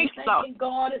ought to be thanking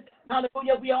God.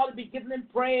 Hallelujah. We ought to be giving him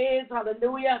praise.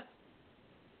 Hallelujah.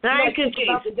 Thank you, Jesus.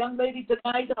 About the young lady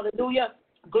tonight. Hallelujah.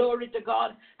 Glory to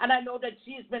God. And I know that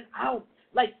she's been out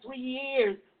like 3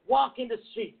 years, walking the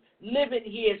streets, living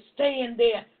here, staying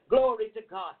there. Glory to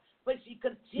God. But she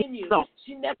continued.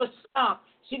 She never stopped.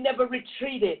 She never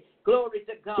retreated. Glory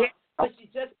to God. But she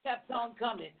just kept on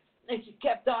coming. And she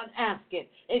kept on asking.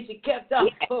 And she kept on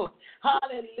going.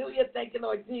 Hallelujah. Thank you,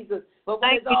 Lord Jesus. But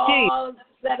when it's all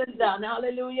said and done,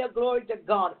 hallelujah, glory to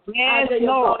God. I tell you,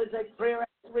 God is a prayer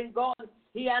answering God.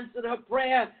 He answered her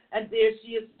prayer, and there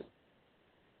she is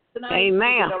tonight.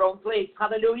 Amen. In her own place.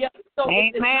 Hallelujah. So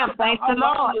Amen. it's not Thank about the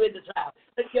how long Lord. you're in the trial,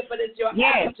 but it's your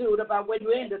attitude about when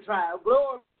you're in the trial.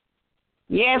 Glory.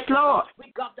 Yes, Lord.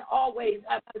 We got to always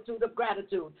have attitude of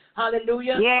gratitude.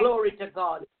 Hallelujah. Glory to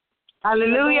God.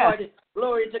 Hallelujah. The Lord,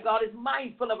 glory to God, is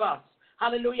mindful of us.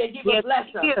 Hallelujah. He will bless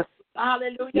us.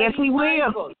 Hallelujah. Yes, He's he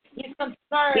mindful. will. He's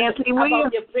concerned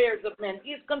about the affairs of men.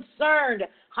 He's concerned.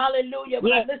 Hallelujah.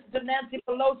 When I listened to Nancy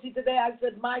Pelosi today, I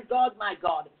said, my God, my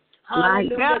God. My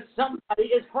Hallelujah. God. Somebody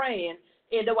is praying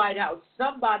in the White House.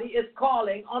 Somebody is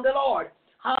calling on the Lord.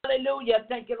 Hallelujah.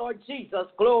 Thank you, Lord Jesus.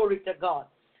 Glory to God.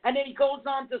 And then he goes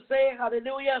on to say,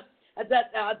 hallelujah,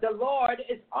 that the Lord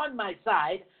is on my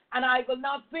side, and I will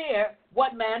not fear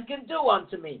what man can do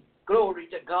unto me. Glory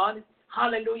to God.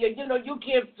 Hallelujah. You know, you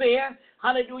can't fear,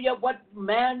 hallelujah, what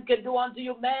man can do unto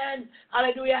you. Man,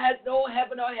 hallelujah, has no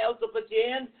heaven or hell to put you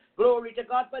in. Glory to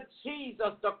God. But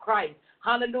Jesus the Christ,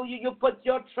 hallelujah, you put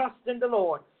your trust in the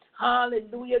Lord.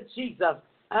 Hallelujah, Jesus.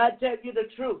 I tell you the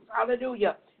truth.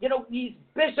 Hallelujah. You know, he's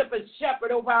bishop and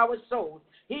shepherd over our souls.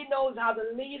 He knows how to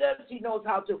lead us. He knows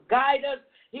how to guide us.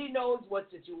 He knows what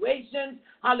situations,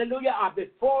 hallelujah, are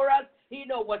before us. He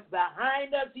knows what's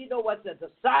behind us. He knows what's at the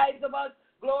sides of us.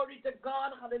 Glory to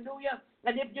God, hallelujah.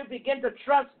 And if you begin to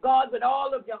trust God with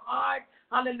all of your heart,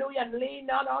 hallelujah, and lean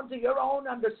not onto your own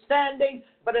understanding,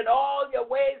 but in all your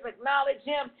ways acknowledge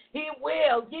him, he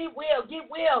will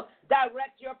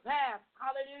direct your path.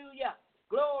 Hallelujah.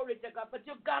 Glory to God. But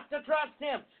you've got to trust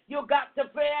him. You've got to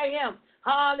fear him.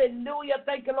 Hallelujah.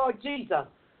 Thank you, Lord Jesus.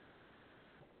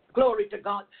 Glory to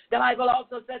God. The Bible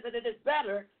also says that it is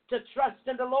better to trust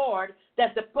in the Lord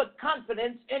than to put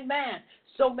confidence in man.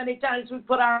 So many times we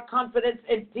put our confidence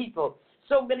in people.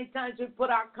 So many times we put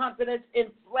our confidence in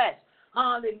flesh.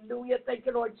 Hallelujah. Thank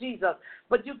you, Lord Jesus.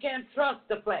 But you can't trust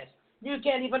the flesh. You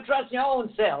can't even trust your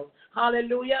own self.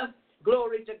 Hallelujah.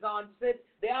 Glory to God.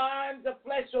 The arms of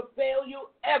flesh will fail you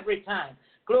every time.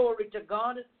 Glory to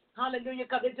God. Hallelujah.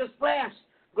 Because it's just flesh.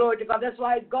 Glory to God. That's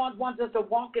why God wants us to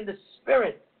walk in the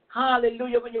Spirit.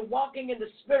 Hallelujah. When you're walking in the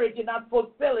Spirit, you're not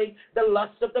fulfilling the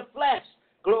lust of the flesh.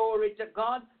 Glory to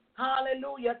God.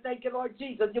 Hallelujah. Thank you, Lord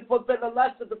Jesus. You fulfill the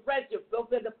lust of the flesh. You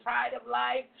fulfill the pride of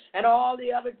life and all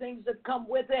the other things that come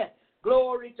with it.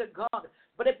 Glory to God.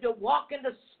 But if you walk in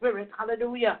the Spirit,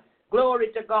 hallelujah, glory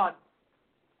to God.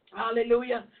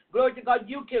 Hallelujah. Glory to God.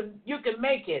 You can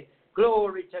make it.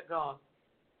 Glory to God.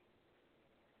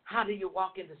 How do you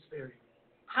walk in the Spirit?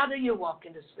 How do you walk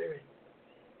in the Spirit?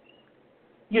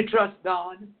 You trust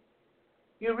God.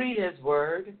 You read his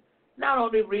word. Not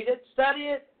only read it, study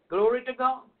it. Glory to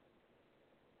God.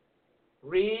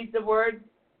 Read the word.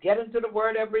 Get into the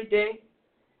word every day.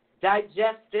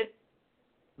 Digest it.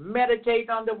 Meditate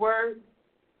on the word.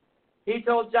 He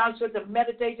told Joshua to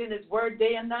meditate in his word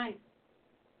day and night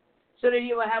so that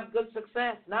he will have good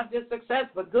success. Not just success,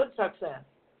 but good success.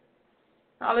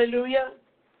 Hallelujah.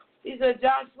 He said,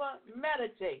 Joshua,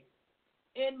 meditate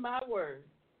in my word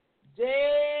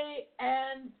day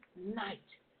and night.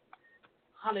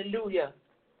 Hallelujah.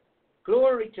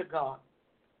 Glory to God.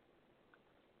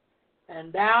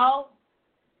 And thou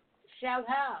shalt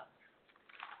have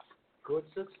good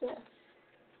success.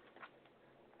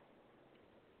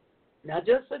 Not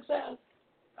just success.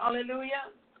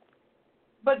 Hallelujah.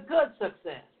 But good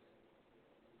success.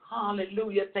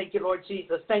 Hallelujah. Thank you, Lord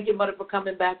Jesus. Thank you, Mother, for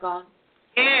coming back on.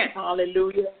 Yes.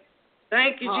 Hallelujah.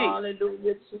 Thank you, Jesus.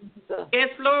 Hallelujah, Jesus. Yes,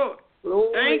 Lord.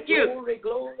 Glory, Thank you. Glory,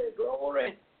 glory,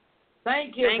 glory.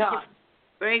 Thank you, Thank God. you.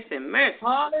 Grace and mercy.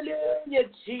 Hallelujah,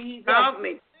 Jesus. Help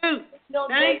me too.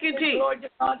 Thank you, Jesus. Lord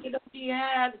God, he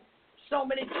had so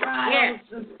many trials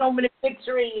and so many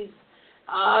victories.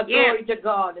 Glory to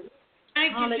God.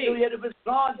 Thank you, Hallelujah. Jesus. It was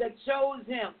God that chose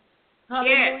him.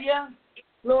 Hallelujah.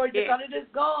 Glory to God. It is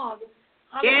God.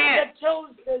 Hallelujah. That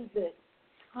chose David.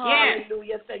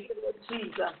 Hallelujah. Thank you, Lord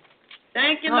Jesus.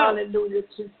 Thank you, Lord. Hallelujah,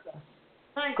 Jesus.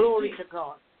 Thank Glory you, to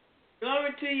God. Glory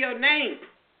to your name.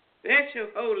 Bless your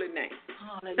holy name.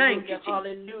 Hallelujah. Thank you, Jesus.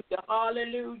 Hallelujah.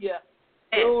 Hallelujah.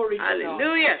 Glory to God.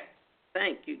 Hallelujah.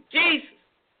 Thank you, Jesus.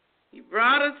 You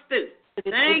brought us through.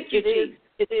 Thank you, Jesus.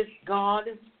 It is God.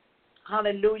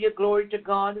 Hallelujah. Glory to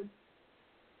God.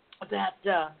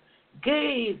 That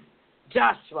gave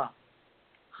Joshua,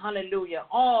 hallelujah,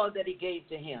 all that he gave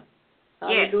to him.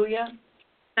 Hallelujah.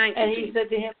 Thank you, and he Jesus. said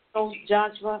to him, oh,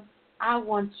 Joshua, I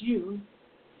want you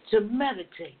to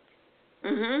meditate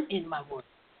in my word.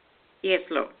 Yes,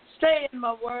 Lord. Stay in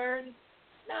my word.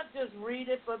 Not just read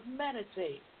it, but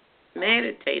meditate.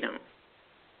 Meditate on it.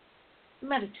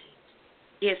 Meditate.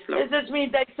 Yes, Lord. It just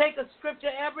means they take a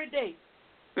scripture every day.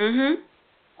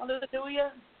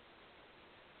 Hallelujah.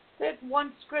 Take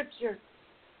one scripture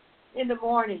in the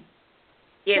morning.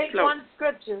 Yes, Take Lord. one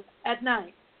scripture at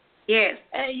night. Yes.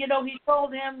 And, he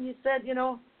told him, he said,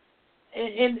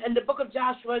 in the book of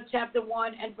Joshua, chapter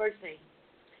 1 and verse 8,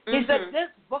 he said, this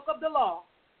book of the law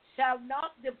shall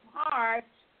not depart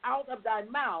out of thy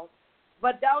mouth,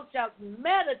 but thou shalt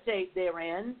meditate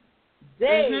therein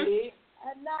day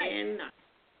and night. And night.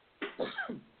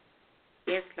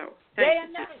 Yes, Lord. Day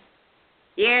and night.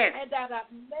 Yes. And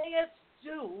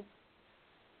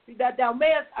that thou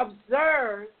mayest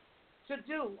observe to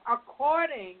do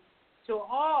according to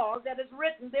all that is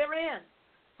written therein.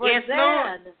 For yes, then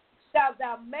Lord. shalt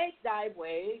thou make thy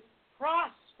way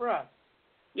prosperous.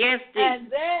 Yes, Jesus.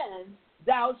 And then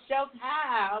thou shalt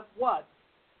have what?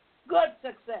 Good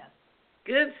success.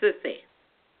 Good success.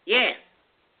 Yes.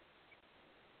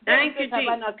 Thank you, Have I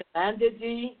Jesus. not commanded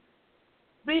thee?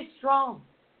 Be strong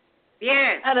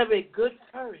Yes. and of a good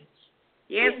courage.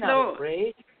 Yes, be not Lord.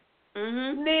 afraid,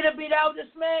 Mm-hmm. neither be thou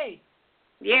dismayed.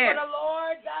 Yes. For the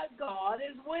Lord thy God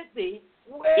is with thee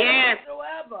Yes.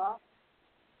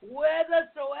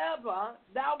 whithersoever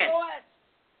thou Yes. goest.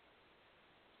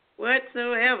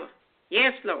 Whatsoever.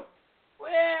 Yes, Lord.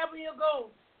 Wherever you go.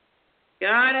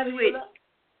 God is with you.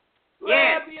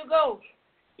 Wherever you go.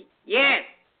 Yes.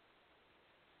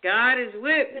 God is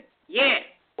with you. Yes.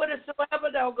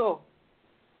 Whithersoever thou go.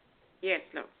 Yes,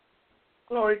 Lord.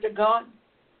 Glory to God.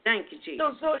 Thank you,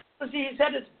 Jesus. So see, he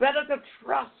said it's better to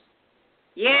trust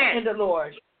Yes. in the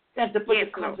Lord than to put Yes,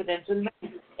 your confidence in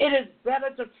man. It is better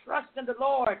to trust in the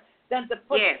Lord than to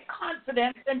put Yes.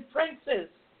 confidence in princes.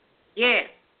 Yes.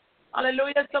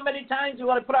 Hallelujah. So many times we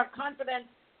want to put our confidence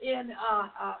in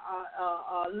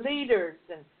leaders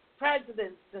and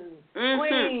presidents and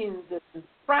queens and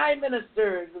prime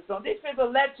ministers and so on. These people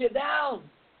let you down.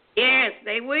 Yes,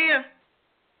 they will.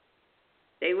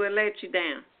 They will let you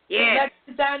down. Yes.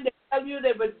 Next time they tell you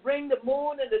they would bring the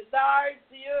moon and the stars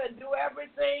to you and do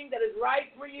everything that is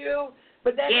right for you,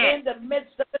 but then Yes. in the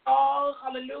midst of it all,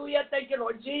 hallelujah, thank you,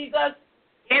 Lord Jesus,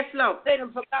 Yes, Lord. they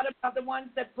done forgot about the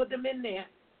ones that put them in there.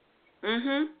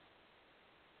 Mm-hmm.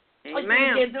 Oh, you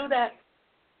Amen. can't do that.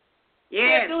 You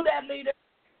Yes. can't do that, leader.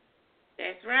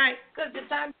 That's right. Because the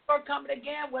time is coming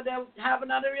again where they'll have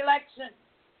another election.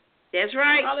 That's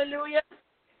right. Hallelujah.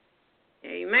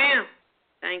 Amen.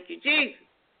 Thank you, Jesus.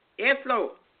 Yes,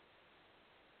 Lord.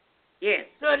 Yes.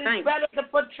 So it is better to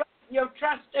put your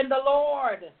trust in the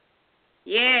Lord.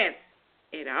 Yes.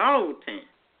 At all times.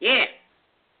 Yes.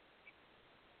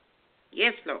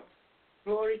 Yes, Lord.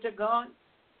 Glory to God.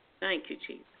 Thank you,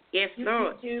 Jesus. Yes,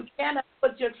 Lord. You cannot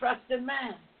put your trust in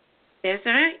man. That's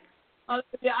right.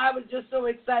 Hallelujah. I was just so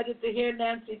excited to hear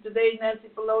Nancy today, Nancy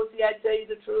Pelosi. I tell you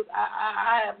the truth,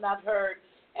 I have not heard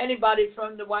anybody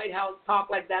from the White House talk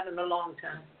like that in a long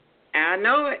time. I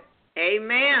know it.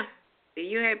 Amen.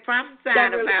 You had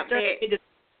prophesied about that.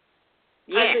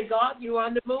 Yes. I said, God, you are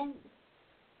on the moon.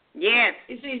 Yes.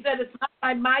 You see, he said, it's not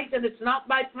by might and it's not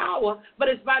by power, but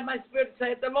it's by my spirit,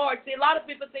 saith the Lord. See, a lot of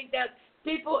people think that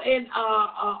people in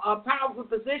powerful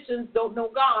positions don't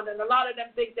know God, and a lot of them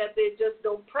think that they just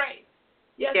don't pray.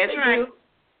 Yes, that's they right. do.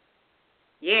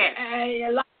 Yes. And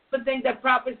a lot of people think that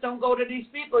prophets don't go to these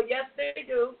people. Yes, they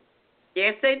do.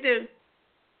 Yes, they do.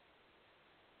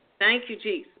 Thank you,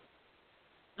 Jesus.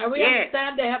 And we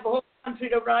understand they have a whole country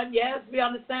to run. Yes, we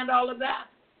understand all of that.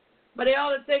 But they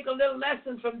ought to take a little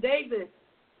lesson from David.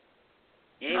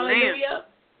 Amen. Hallelujah.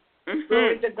 Mm-hmm.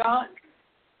 Glory to God.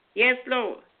 Yes,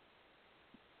 Lord.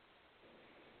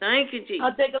 Thank you, Jesus.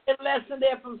 I'll take a little lesson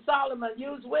there from Solomon.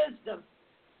 Use wisdom.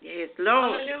 Yes,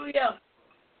 Lord. Hallelujah.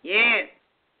 Yes.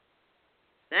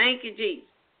 Thank you, Jesus.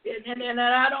 And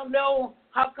I don't know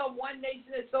how come one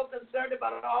nation is so concerned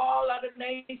about all other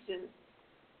nations.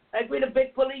 Like we're the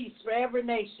big police for every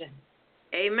nation.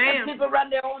 Amen. And people run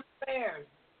their own affairs.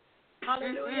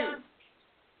 Hallelujah.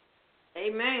 Mm-hmm.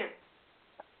 Amen.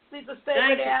 People stay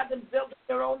where they have and build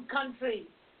their own country.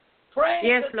 Pray.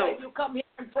 Yes, just Lord. like you come here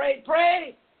and pray.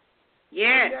 Pray.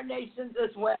 Yes. For your nations as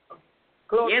well.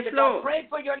 Glory yes, to Lord. God. Pray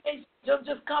for your nations. Don't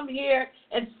just come here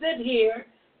and sit here,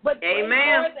 but pray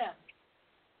Amen. for them.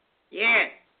 Yes.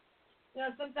 You know,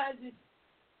 sometimes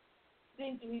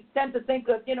we tend to think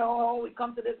of, we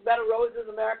come to this bed of roses,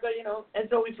 America, and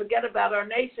so we forget about our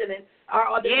nation and our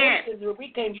other nations where we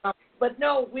came from. But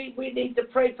no, we need to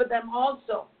pray for them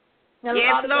also. And a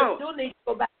lot of us do need to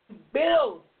go back and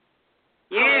build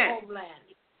our homeland.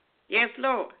 Yes,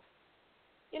 Lord.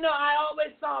 I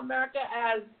always saw America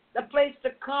as the place to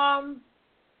come,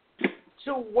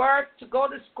 to work, to go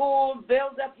to school,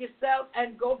 build up yourself,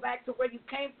 and go back to where you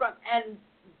came from and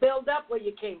build up where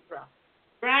you came from.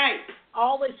 Right. I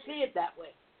always see it that way.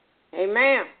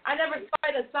 Amen. I never saw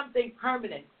it as something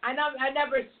permanent. I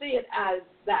never see it as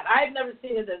that. I've never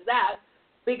seen it as that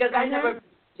because I never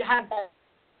had that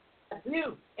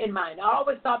view in mind. I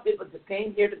always thought people just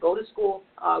came here to go to school,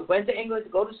 went to England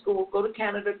to go to school, go to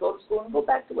Canada, go to school, and go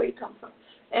back to where you come from.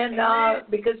 And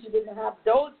because you didn't have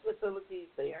those facilities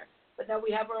there. But now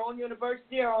we have our own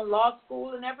university, our own law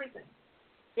school, and everything.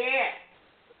 Yeah.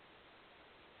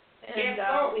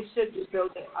 And we should be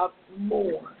building up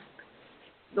more.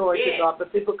 Glory to God.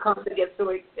 But people come to get so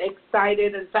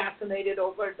excited and fascinated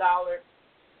over $1.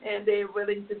 and they're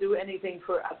willing to do anything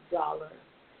for $1.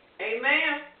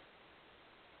 Amen.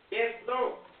 Yes,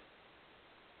 Lord.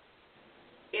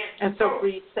 Yes, And so Lord.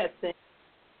 greed sets in.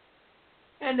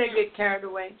 And they get carried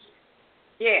away.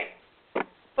 Yes.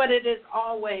 But it is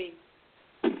always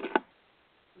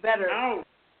better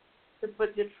to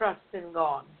put your trust in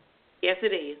God. Yes,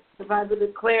 it is. The Bible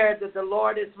declared that the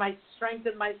Lord is my strength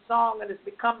and my song and has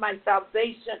become my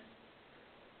salvation.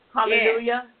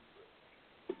 Hallelujah.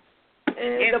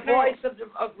 And Yes, the voice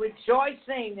of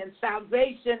rejoicing and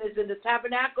salvation is in the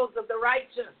tabernacles of the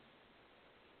righteous.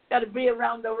 Got to be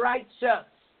around the righteous.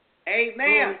 Amen.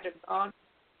 Glory to God.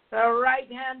 The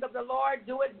right hand of the Lord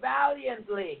do it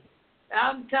valiantly.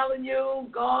 I'm telling you,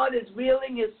 God is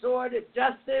wielding his sword of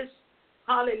justice.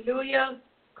 Hallelujah.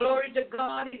 Glory to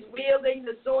God. He's wielding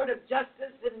the sword of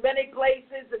justice in many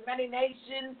places, in many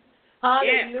nations.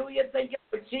 Hallelujah. Yes. Thank you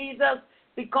for Jesus.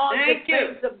 Because Thank the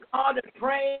saints of God are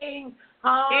praying.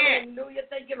 Hallelujah. Yes.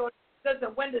 Thank you, Lord Jesus.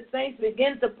 And when the saints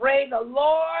begin to pray, the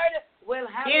Lord will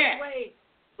have his way.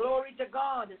 Glory to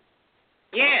God.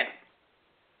 Yes.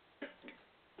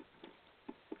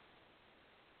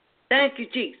 Thank you,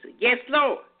 Jesus. Yes,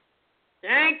 Lord.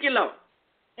 Thank you, Lord.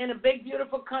 In a big,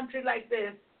 beautiful country like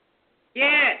this.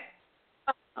 Yes.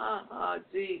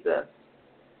 Jesus.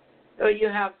 So you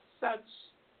have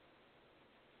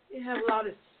a lot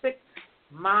of sick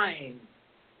minds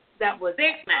that was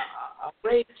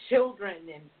rape children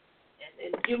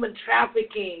and human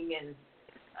trafficking and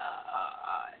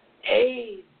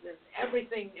AIDS and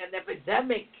everything, an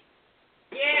epidemic.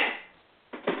 Yes.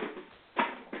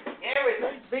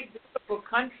 Everything. Big, beautiful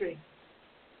country.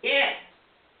 Yes.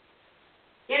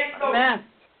 Yes, Lord. Amen.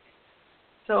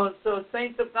 So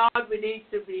saints of God, we need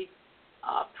to be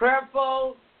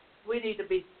prayerful. We need to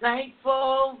be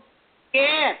thankful.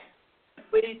 Yes.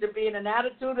 We need to be in an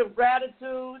attitude of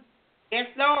gratitude. Yes,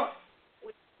 Lord.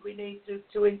 We need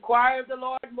to inquire of the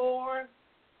Lord more.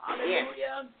 Hallelujah.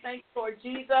 Yes. Thank you, Lord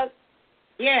Jesus.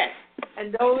 Yes.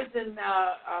 And those in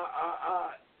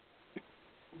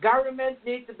government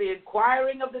need to be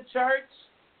inquiring of the church.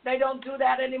 They don't do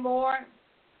that anymore.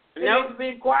 They need to be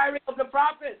inquiring of the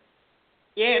prophets.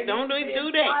 Yeah, don't even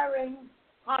do that.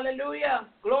 Hallelujah.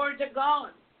 Glory to God.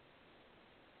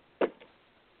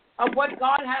 Of what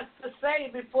God has to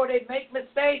say before they make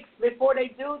mistakes, before they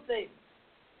do things.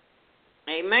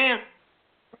 Amen.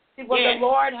 See what the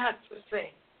Lord has to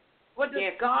say. What does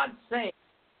God say?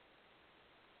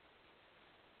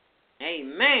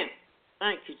 Amen.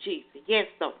 Thank you, Jesus. Yes,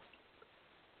 Lord.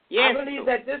 Yes, I believe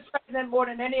that this president, more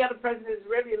than any other president, is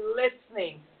really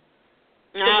listening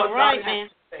to all what right, God has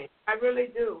to say. I really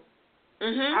do.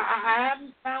 Mm-hmm. I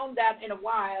haven't found that in a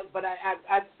while, but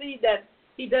I see that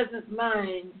he doesn't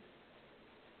mind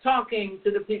talking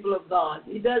to the people of God.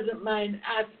 He doesn't mind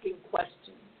asking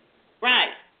questions.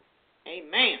 Right.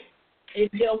 Amen. He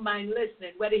don't mind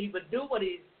listening. Whether he would do what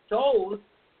he's told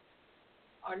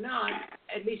or not,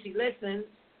 at least he listens.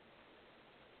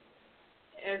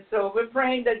 And so we're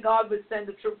praying that God would send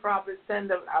a true prophet, send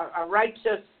a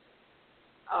righteous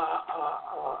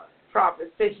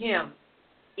prophet to him.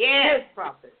 Yes. His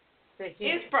prophet to him.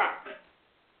 His prophet.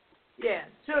 Yeah,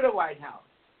 to the White House.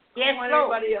 Yes, Lord.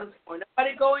 Lord. Everybody else going.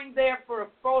 Nobody going there for a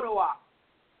photo op.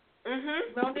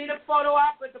 Mm-hmm. We don't need a photo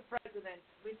op with the president.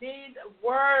 We need a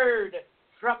word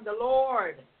from the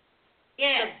Lord.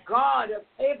 Yes. The God of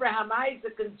Abraham,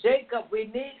 Isaac, and Jacob. We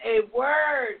need a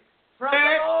word from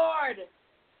the Lord.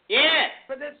 Yes.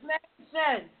 For this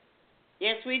nation.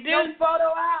 Yes, we do. No photo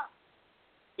op.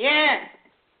 Yes.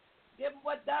 Give them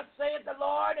what thus saith the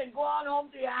Lord and go on home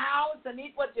to your house and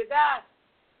eat what you got.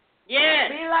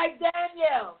 Yes. Be like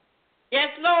Daniel. Yes,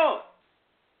 Lord.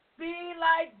 Be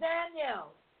like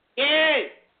Daniel. Yes.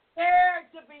 Dare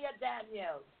to be a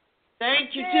Daniel.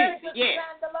 Thank you, Dare Jesus. to Yes.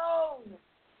 stand alone.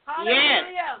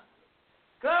 Hallelujah.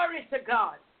 Glory to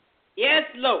God. Yes,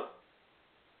 Lord.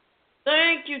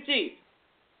 Thank you, Jesus.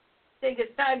 I think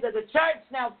it's time that the church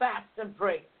now fast and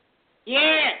pray.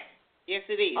 Yes. Yes,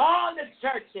 it is. All the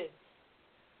churches,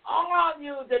 all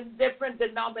you the different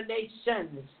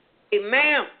denominations,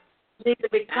 amen, need to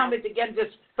be coming together,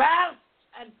 just fast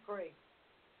and pray.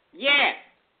 Yes.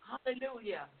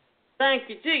 Hallelujah. Thank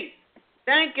you, Jesus.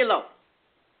 Thank you, Lord.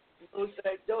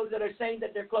 Those that are saying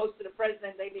that they're close to the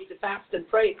president, they need to fast and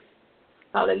pray.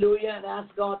 Hallelujah. And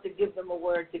ask God to give them a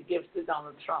word to give to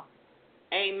Donald Trump.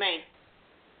 Amen.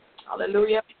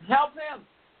 Hallelujah. Help him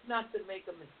not to make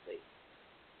a mistake.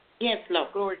 Yes,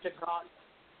 Lord. Glory to God.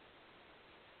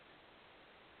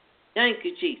 Thank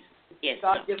you, Jesus. Yes,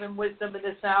 God, Lord. give him wisdom in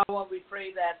this hour. We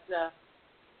pray that,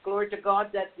 glory to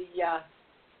God, that the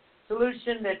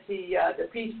solution that the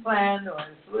peace plan or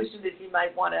the solution that he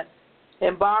might want to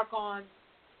embark on.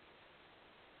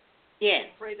 Yes.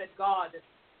 Pray that God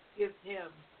gives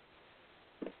him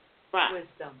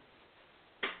wisdom,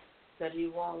 that he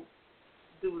won't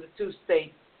do the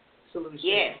two-state solution.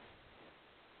 Yes.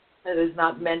 It is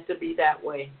not meant to be that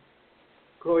way.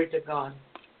 Glory to God.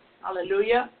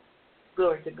 Hallelujah.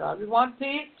 Glory to God. We want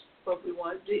peace, but we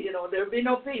want, there'll be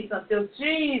no peace until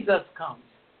Jesus comes.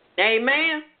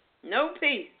 Amen. No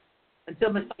peace.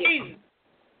 Until Messiah,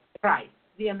 Christ,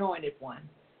 the anointed one,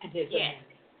 and his anointing.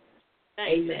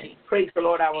 Amen. You. Praise the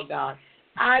Lord our God.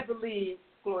 I believe,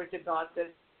 glory to God,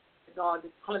 that God,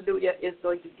 hallelujah, is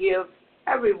going to give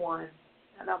everyone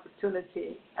an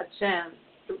opportunity, a chance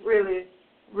to really,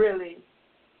 really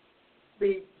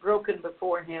be broken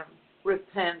before him,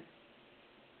 repent,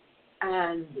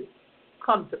 and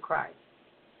come to Christ.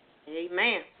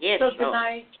 Amen. Yes. So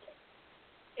tonight,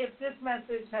 if this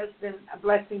message has been a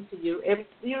blessing to you, if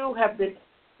you have been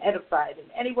edified in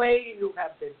any way, you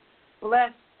have been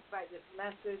blessed by this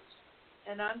message,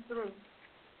 and I'm through.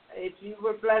 If you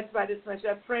were blessed by this message,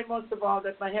 I pray most of all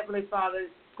that my Heavenly Father is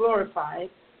glorified.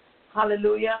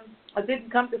 Hallelujah. I didn't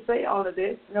come to say all of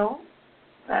this, no.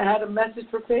 I had a message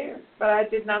prepared, but I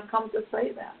did not come to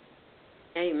say that.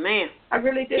 Amen. I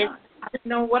really did Yes. not. I didn't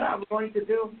know what I was going to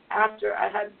do after I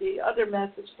had the other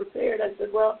message prepared. I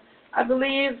said, well, I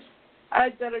believe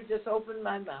I'd better just open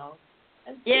my mouth.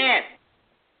 And yes.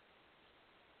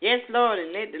 Yes, Lord,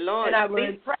 and let the Lord and I speak. were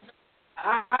impressed.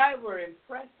 I were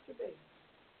impressed today.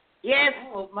 Yes.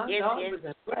 Oh, my yes, God yes.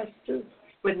 was impressed, too,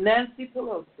 with Nancy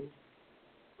Pelosi.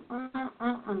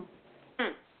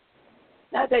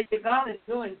 Now that God is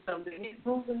doing something, he's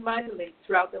moving mightily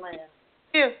throughout the land.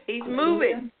 Yeah, he's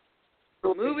moving.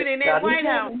 Moving in that White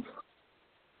House.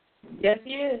 Yes,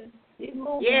 he is. He's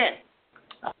moving. Yes.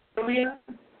 Hallelujah.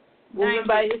 Moving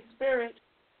by his Spirit.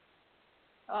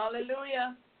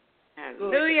 Hallelujah.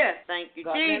 Hallelujah. Thank you,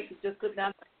 God, Jesus. Nancy just could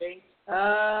not say.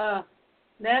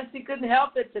 Nancy couldn't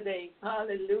help it today.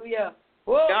 Hallelujah.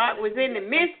 Whoa, God was in the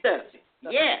midst of it.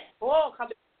 Yes. Oh,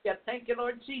 hallelujah. Thank you,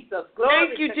 Lord Jesus. Glory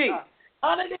Thank you, to Jesus. God.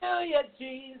 Hallelujah,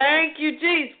 Jesus. Thank you,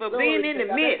 Jesus, for Glory being in to the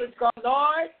God. midst. God,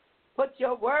 Lord, put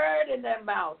your word in their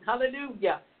mouth.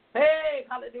 Hallelujah. Hey,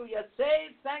 hallelujah.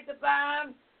 Save, sanctify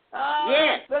them.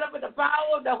 Yes. Fill up with the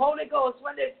power of the Holy Ghost.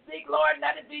 When they speak, Lord,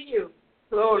 let it be you.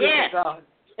 Glory Yes. to God.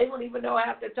 They won't even know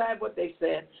half the time what they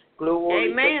said.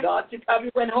 Glory Amen. to God. She probably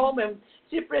went home and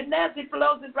Nancy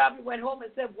Pelosi probably went home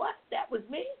and said, what? That was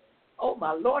me? Oh,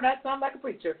 my Lord, I sound like a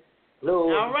preacher.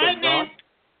 Glory All right, to now. God.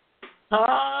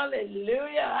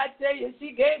 Hallelujah. I tell you,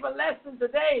 she gave a lesson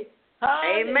today.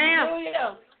 Hallelujah.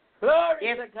 Amen. Glory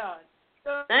Yes. to God.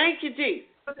 So, Thank you, Jesus.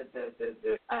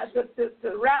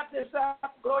 to wrap this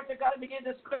up, glory to God, and begin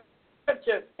the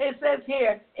scripture. It says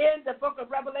here in the book of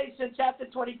Revelation, chapter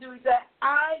 22, he said,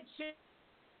 I,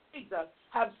 Jesus,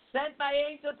 have sent my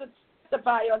angel to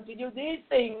testify unto you these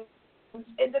things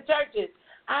in the churches.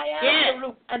 I am Yes. the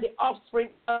root and the offspring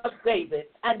of David,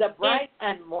 and the bright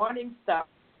and morning star.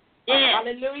 Yes.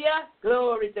 Hallelujah.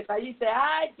 Glory to God. You say,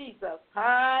 I, Jesus.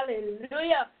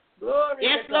 Hallelujah. Glory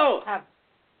Yes, to God. Lord. Have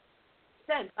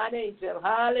sent an angel.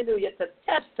 Hallelujah. To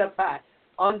testify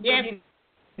unto Yes.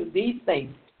 you these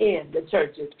things in the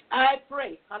churches. I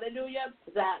pray, hallelujah,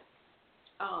 that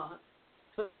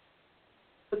for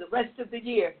the rest of the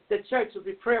year, the church will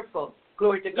be prayerful.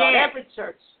 Glory to God. Yes. Every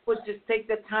church would just take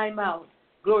the time out.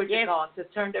 Glory Yes. to God, to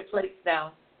turn their plates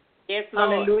down. Yes,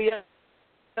 Lord. Hallelujah.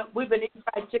 We've been eating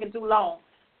fried chicken too long.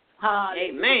 Hallelujah.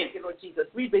 Amen. Thank you, Lord Jesus.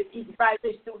 We've been eating fried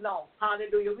fish too long.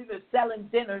 Hallelujah. We've been selling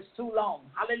dinners too long.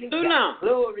 Hallelujah. Too long.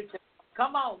 Glory to God.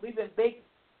 Come on. We've been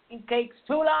baking cakes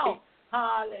too long.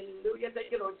 Hallelujah.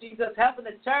 Thank you, Lord Jesus. Helping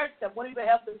the church that won't even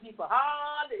help the people.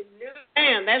 Hallelujah.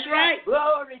 Man, that's right.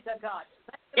 Glory to God.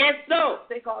 Yes, Lord.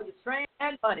 Take all your strength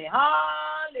and money.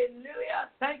 Hallelujah.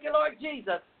 Thank you, Lord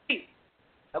Jesus.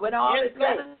 And when all Yes, is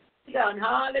said and done,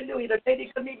 hallelujah, the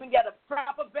lady couldn't even get a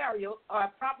proper burial or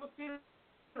a proper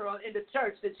funeral in the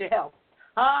church that you helped.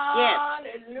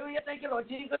 Hallelujah. Thank you, Lord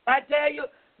Jesus. I tell you,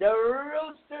 the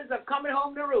roosters are coming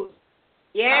home to roost.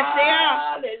 Yes, they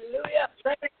are. Hallelujah.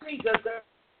 Thank you, Jesus.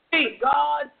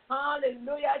 God,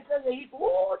 hallelujah. I tell you,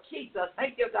 oh, Jesus.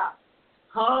 Thank you, God.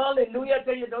 Hallelujah. I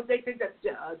tell you, don't they think that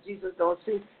Jesus don't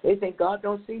see? They think God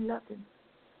don't see nothing.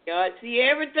 God see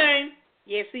everything.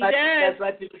 Yes, he does. That's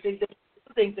why people think they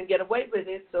do things and get away with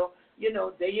it. So,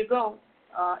 there you go.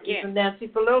 Even Nancy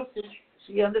Pelosi,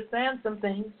 she understands some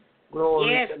things.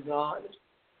 Glory to God.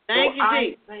 Thank you,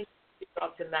 Jesus. Thank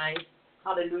you tonight.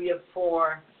 Hallelujah,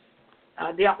 for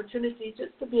the opportunity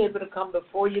just to be able to come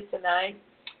before you tonight.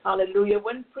 Hallelujah.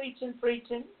 When preaching,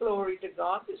 glory to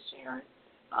God, just sharing.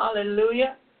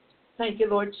 Hallelujah. Thank you,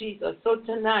 Lord Jesus. So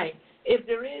tonight, If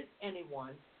there is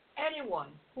anyone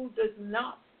who does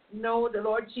not know the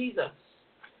Lord Jesus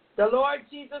the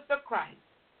Christ,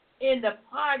 in the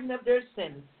pardon of their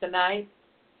sins tonight,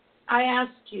 I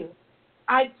ask you,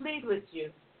 I plead with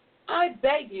you, I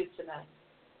beg you tonight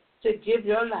to give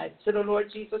your life to the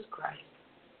Lord Jesus Christ.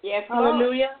 Yes,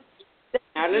 hallelujah. Lord.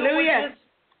 Hallelujah. Just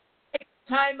take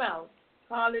time out,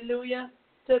 hallelujah,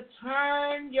 to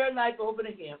turn your life over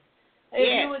to Him.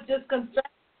 If you would just confess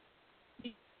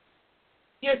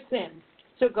your sins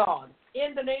to God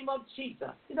in the name of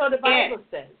Jesus. You know, the Bible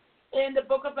says in the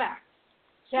book of Acts,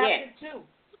 chapter 2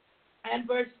 and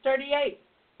verse 38,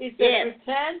 He says,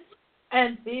 repent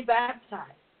and be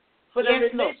baptized for the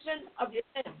remission of your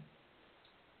sins.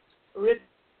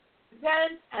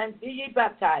 Repent and be ye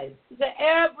baptized. He said,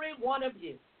 every one of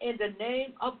you, in the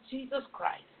name of Jesus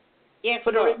Christ,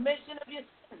 for the remission of your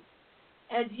sins,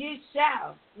 and ye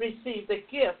shall receive the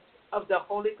gift of the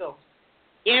Holy Ghost.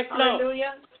 Yes,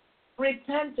 hallelujah. Lord.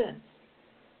 Repentance.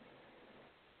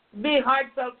 Be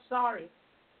heartfelt sorry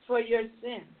for your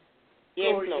sins.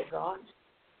 Yes, Glory Lord. to God.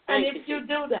 And if you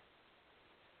do that,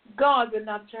 God will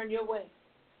not turn you away.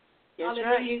 That's hallelujah.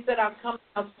 Right. He said,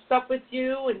 I'll sup with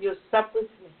you and you'll sup with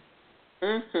me.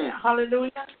 Mm-hmm.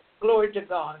 Hallelujah. Glory to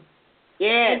God.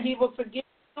 Yes. And He will forgive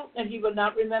you and He will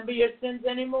not remember your sins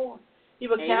anymore. He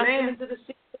will cast them into the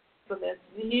sea of forgetfulness.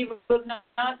 He will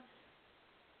not,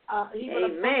 He will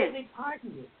abundantly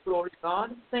pardon you. Glory to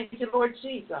God. Thank you, Lord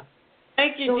Jesus.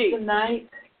 Thank you, so Jesus. Tonight,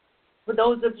 for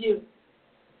those of you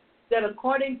that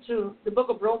according to the book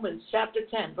of Romans, chapter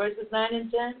 10, verses 9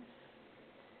 and 10,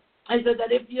 it says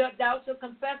that if thou shalt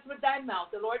confess with thy mouth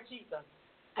the Lord Jesus,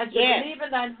 and shalt believe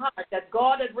in thine heart that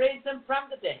God had raised Him from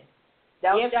the dead,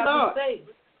 thou shalt be saved.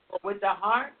 For with the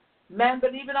heart man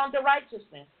believeth unto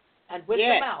righteousness, and with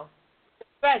the mouth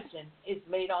confession is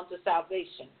made unto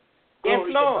salvation.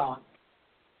 Glory to God.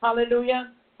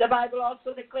 Hallelujah. The Bible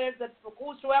also declares that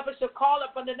whosoever shall call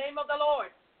upon the name of the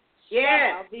Lord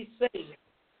shall be saved.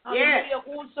 Hallelujah.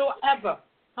 Whosoever.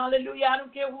 Hallelujah. I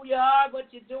don't care who you are, what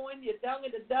you're doing. You're down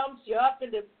in the dumps. You're up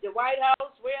in the White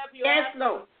House, wherever you are.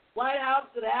 Lord. White House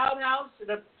to the outhouse to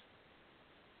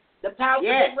the palace,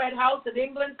 the big red house in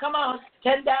England. Come on.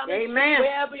 10 down the street,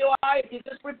 wherever you are. If you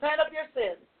just repent of your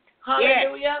sins.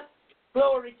 Hallelujah.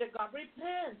 Glory to God.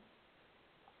 Repent.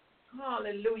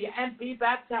 Hallelujah. And be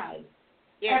baptized.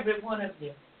 Every one of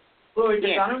you. Glory to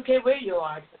God. I don't care where you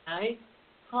are tonight.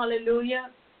 Hallelujah.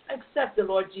 Accept the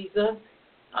Lord Jesus.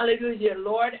 Hallelujah. Your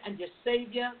Lord and your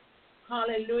Savior.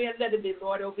 Hallelujah. Let Him be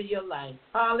Lord over your life.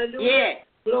 Hallelujah.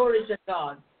 Glory to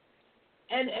God.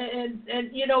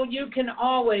 And you know, you can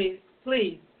always,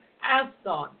 please, ask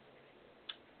God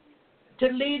to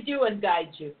lead you and guide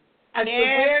you as to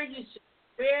where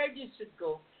you should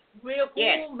go.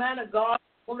 Who man of God,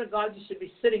 woman of God, you should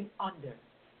be sitting under.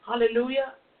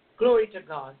 Hallelujah. Glory to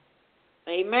God.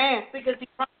 Amen. Because He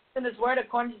promised in His word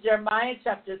according to Jeremiah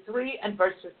chapter 3 and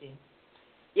verse 15.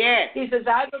 He says,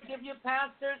 I will give you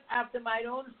pastors after my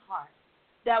own heart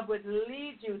that would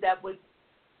lead you, that would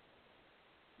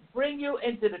bring you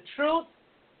into the truth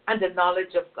and the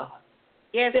knowledge of God.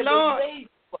 Yes, they Lord. Will raise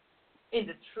you in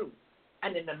the truth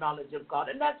and in the knowledge of God.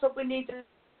 And that's what we need to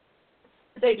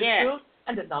say, the truth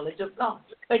and the knowledge of God.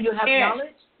 When you have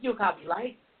knowledge, you have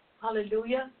light.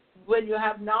 Hallelujah. When you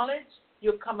have knowledge,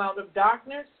 you come out of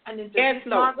darkness and into His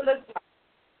marvelous light.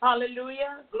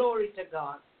 Hallelujah. Glory to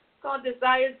God. God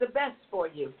desires the best for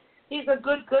you. He's a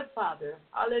good, good Father.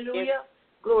 Hallelujah.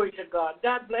 Glory to God.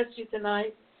 God bless you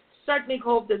tonight. Certainly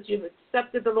hope that you've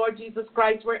accepted the Lord Jesus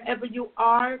Christ wherever you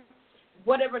are,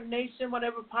 whatever nation,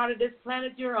 whatever part of this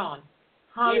planet you're on.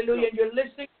 Hallelujah. And you're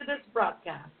listening to this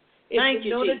broadcast. If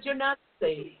you know that you're not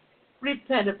saved,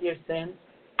 repent of your sins.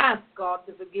 Ask God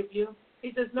to forgive you.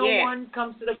 He says, no one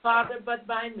comes to the Father but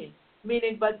by me,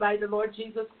 meaning but by the Lord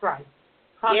Jesus Christ.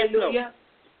 Hallelujah.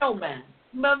 No man.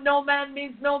 No man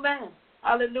means no man.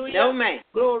 Hallelujah. No man.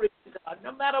 Glory to God.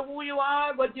 No matter who you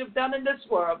are, what you've done in this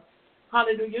world,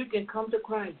 hallelujah, you can come to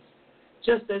Christ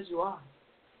just as you are.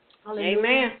 Hallelujah.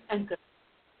 Amen. And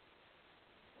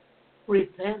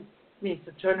repent means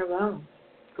to turn around.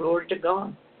 Glory to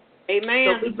God.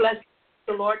 Amen. So we bless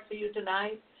the Lord for you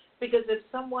tonight. Because if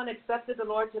someone accepted the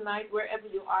Lord tonight, wherever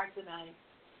you are tonight,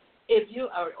 if you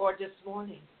are, or this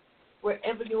morning,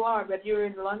 wherever you are, whether you're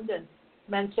in London,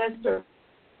 Manchester,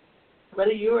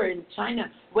 whether you are in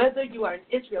China, whether you are in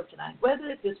Israel tonight, whether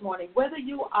it's this morning, whether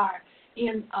you are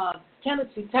in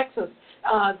Tennessee, Texas,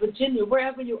 Virginia,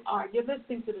 wherever you are, you're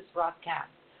listening to this broadcast.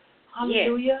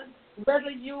 Hallelujah. Whether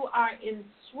you are in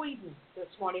Sweden this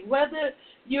morning, whether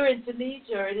you're in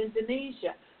Tunisia or in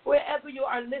Indonesia, wherever you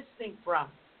are listening from.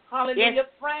 Hallelujah.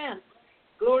 France.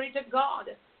 Glory to God.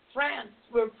 France.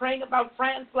 We were praying about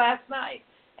France last night,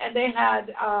 and they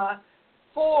had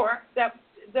 4 that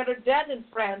are dead in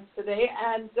France today,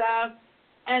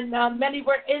 and many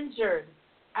were injured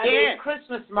at a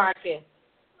Christmas market.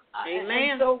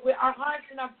 Amen. And so our hearts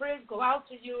and our prayers go out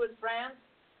to you in France.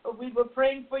 We were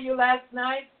praying for you last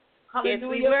night. Hallelujah. Yes,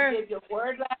 we were. We gave you a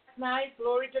word last night.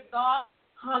 Glory to God.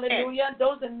 Hallelujah. Yes.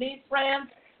 Those in Nice, France,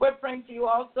 we're praying for you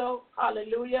also.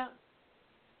 Hallelujah.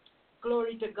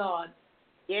 Glory to God.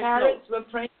 Yes, Paris, Lord.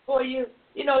 we're praying for you.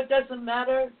 You know, it doesn't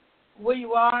matter where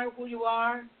you are, who you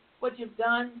are, what you've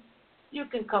done. You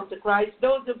can come to Christ.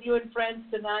 Those of you in France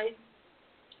tonight,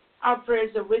 our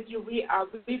prayers are with you. We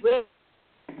will.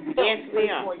 Yes, we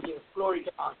are. For you. Glory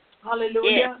to God.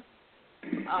 Hallelujah.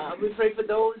 Yes. We pray for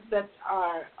those that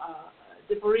are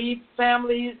the bereaved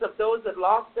families of those that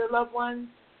lost their loved ones.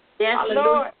 Yes,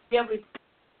 Hallelujah. Lord.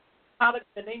 Father,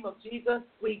 in the name of Jesus,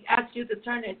 we ask you to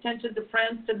turn your attention to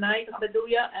France tonight.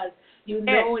 Hallelujah. As you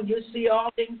know and you see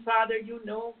all things, Father, you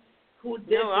know who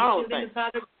did the shooting.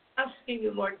 Father, asking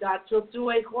you, Lord God, to do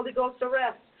a Holy Ghost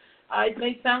arrest. It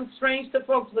may sound strange to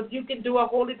folks, but you can do a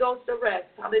Holy Ghost arrest.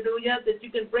 Hallelujah. That you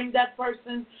can bring that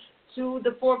person to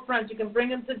the forefront. You can bring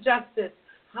him to justice.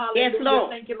 Hallelujah. Yes, Lord.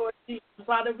 Thank you, Lord Jesus.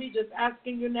 Father, we just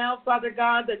asking you now, Father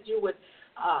God, that you would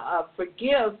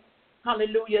forgive,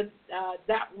 hallelujah,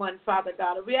 that one, Father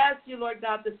God. And we ask you, Lord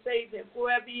God, to save him,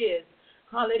 whoever he is.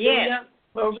 Hallelujah.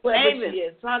 Or whoever she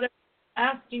is. Father,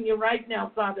 asking you right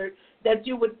now, Father, that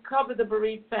you would cover the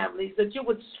bereaved families, that you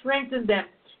would strengthen them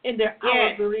in their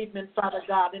hour of bereavement, Father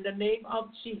God, in the name of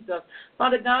Jesus.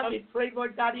 Father God, we pray,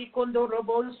 Lord God, yes,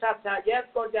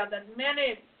 Lord God, that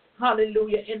many,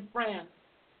 hallelujah, in France,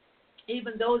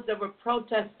 even those that were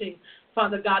protesting,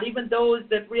 Father God, even those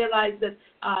that realize that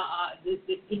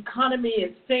the economy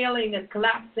is failing and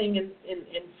collapsing in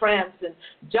France, and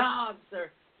jobs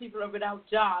are, people are without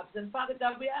jobs. And Father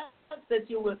God, we ask that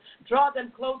you would draw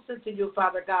them closer to you,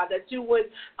 Father God, that you would,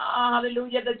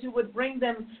 hallelujah, that you would bring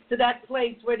them to that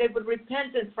place where they would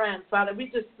repent in France, Father. We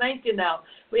just thank you now.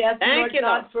 We ask you, Lord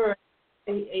God, for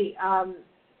a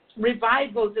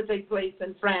revival to take place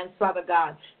in France, Father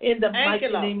God, in the mighty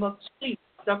name of Jesus,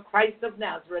 the Christ of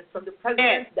Nazareth, from the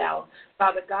president down.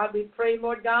 Father God, we pray,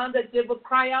 Lord God, that they will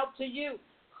cry out to you.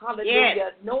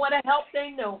 Hallelujah. No other help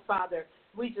they know, Father.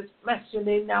 We just bless your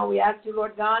name now. We ask you,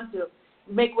 Lord God, to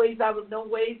make ways out of no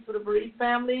ways for the bereaved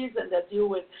families, and that you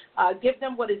would give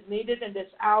them what is needed in this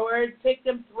hour. Take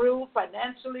them through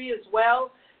financially as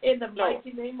well, in the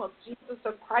mighty name of Jesus,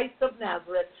 the Christ of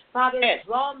Nazareth. Father,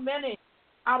 draw many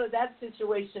out of that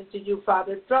situation to you,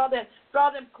 Father. Draw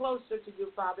them closer to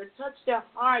you, Father. Touch their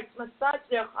hearts, massage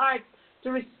their hearts to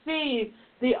receive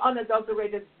the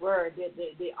unadulterated word,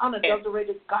 the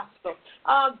unadulterated gospel.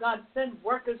 Oh, God, send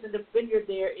workers in the vineyard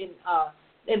there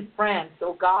in France,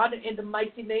 oh God, in the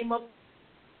mighty name of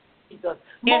Jesus.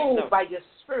 Move by your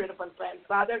Spirit upon France,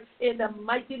 Father, in the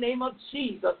mighty name of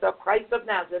Jesus, the Christ of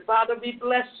Nazareth. Father, we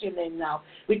bless your name now.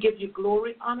 We give you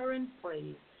glory, honor, and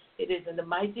praise. It is in the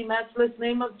mighty, matchless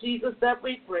name of Jesus that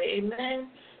we pray. Amen.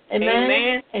 Amen.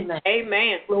 Amen. Amen.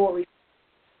 Amen. Glory.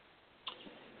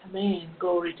 Amen.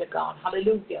 Glory to God.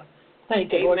 Hallelujah.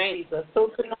 Thank you, Lord Jesus.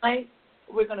 So tonight,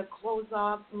 we're going to close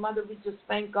off. Mother, we just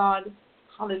thank God,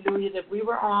 hallelujah, that we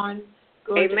were on.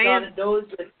 Glory to God. And those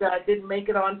that didn't make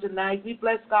it on tonight, we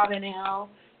bless God anyhow.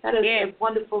 Had a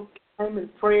wonderful time in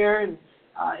prayer and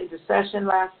intercession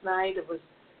last night. It was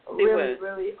really,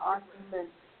 really awesome.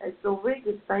 And so we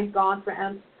just thank God for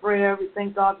answered prayer. We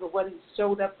thank God for what he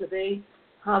showed up today.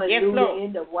 Hallelujah,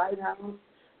 in the White House.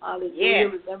 Hallelujah.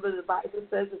 Remember, the Bible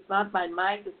says it's not by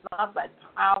might, it's not by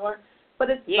power, but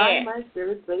it's by my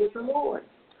Spirit, says the Lord.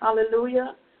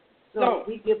 Hallelujah. So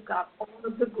we give God all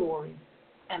of the glory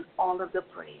and all of the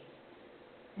praise.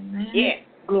 Amen.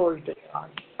 Glory to God.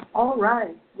 All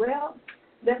right. Well,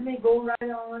 let me go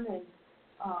right on. And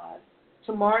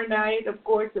tomorrow night, of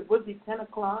course, it would be 10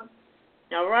 o'clock.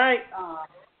 All right.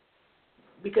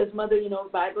 Because, Mother,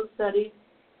 Bible study.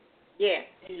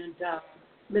 And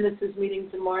ministers meeting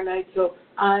tomorrow night. So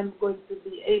I'm going to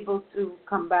be able to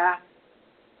come back.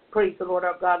 Praise the Lord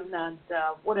our God. And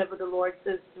whatever the Lord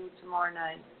says to tomorrow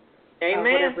night.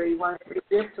 Amen. Whatever he wants to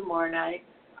give tomorrow night,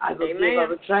 I will give. I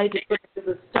will try to put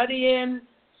the study in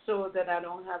so that I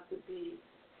don't have to be,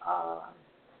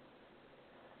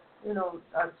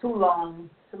 too long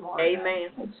tomorrow. Amen.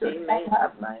 I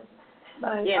have my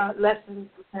lessons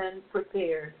and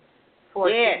prepared for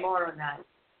tomorrow night.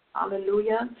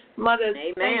 Hallelujah. Mother,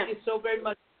 thank you so very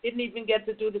much. Didn't even get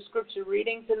to do the scripture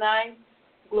reading tonight.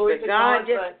 Glory to God.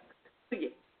 He's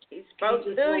supposed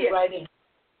to do it. Right in.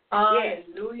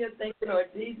 Hallelujah. Thank you, Lord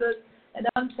Jesus. And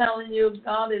I'm telling you,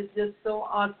 God is just so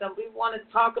awesome. We want to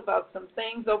talk about some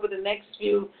things over the next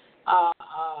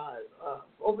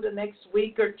over the next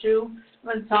week or two.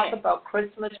 We're going to talk about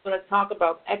Christmas. We're going to talk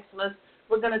about Xmas.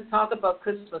 We're going to talk about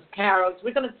Christmas carols.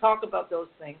 We're going to talk about those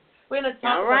things. We're going to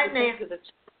talk about the things that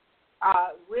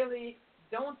really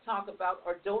don't talk about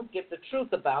or don't give the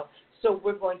truth about. So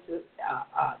we're going to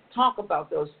talk about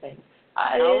those things.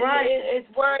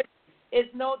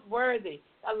 It's noteworthy.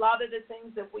 A lot of the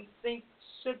things that we think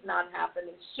should not happen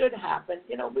and should happen,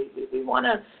 we want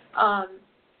to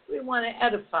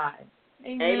edify.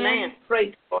 Amen.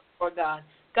 Praise for God.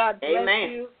 God bless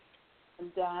you.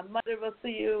 And Mother, we'll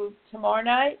see you tomorrow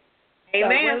night. Amen.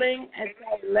 God willing, at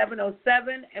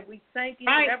 11:07. And we thank each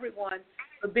and everyone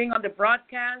for being on the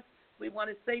broadcast. We want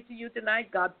to say to you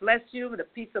tonight, God bless you with the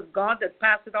peace of God that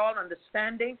passes all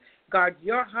understanding. Guard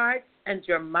your heart and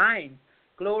your mind.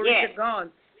 Glory to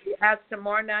God. We ask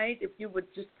tomorrow night if you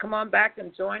would just come on back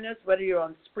and join us, whether you're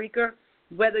on Spreaker,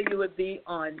 whether you would be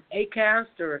on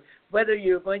Acast, or whether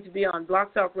you're going to be on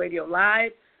Blog Talk Radio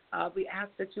Live. We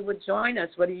ask that you would join us,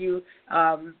 whether you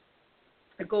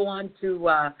go on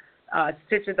to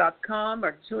Stitcher.com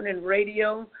or TuneIn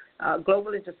Radio,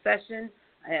 Global InterCession.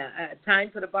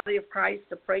 Time for the body of Christ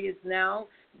to pray is now.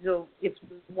 So if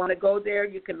you want to go there,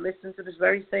 you can listen to this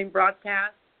very same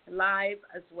broadcast live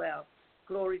as well.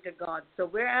 Glory to God. So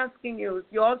we're asking you, if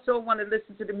you also want to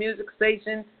listen to the music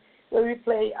station, where we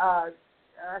play a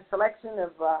selection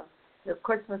of the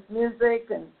Christmas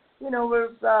music, and, we're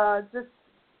just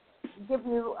give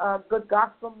you good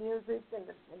gospel music in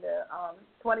the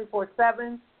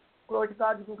 24/7. Glory to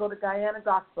God. You can go to Guyana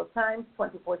Gospel Times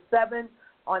 24/7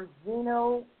 on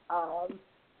Zeno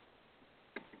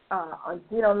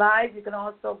Live. You can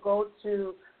also go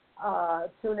to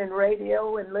TuneIn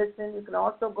Radio and listen. You can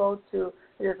also go to,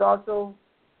 there's also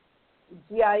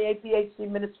GIA PhD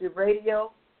Ministry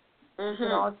Radio. You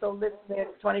can also listen there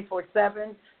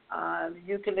 24/7.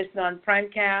 You can listen on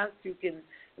Primecast. You can,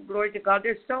 glory to God,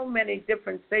 there's so many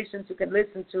different stations you can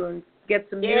listen to and get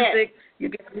some music. You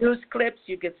get news clips.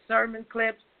 You get sermon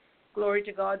clips. Glory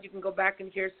to God. You can go back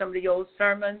and hear some of the old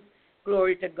sermons.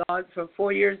 Glory to God from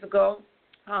 4 years ago.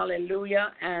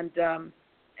 Hallelujah. And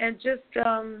just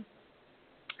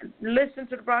listen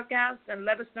to the broadcast and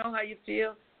let us know how you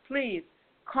feel. Please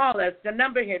call us. The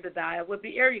number here to dial would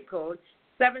be area code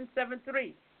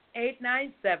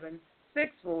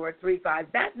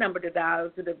 773-897-6435. That number to dial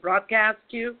to the broadcast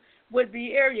queue would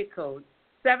be area code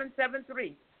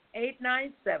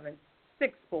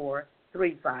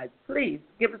 773-897-6435. Please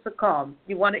give us a call.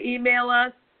 You want to email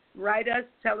us, write us,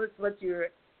 tell us what your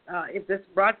if this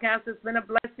broadcast has been a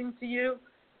blessing to you,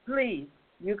 please,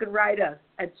 you can write us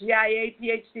at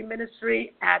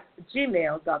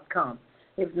giaphd@gmail.com.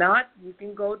 If not, you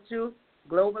can go to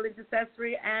Global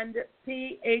Intercessory and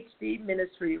PhD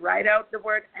Ministry. Write out the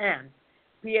word and,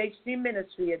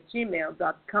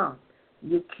 PhDministry@gmail.com.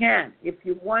 You can, if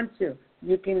you want to,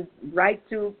 you can write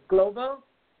to Global,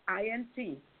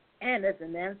 INT, N as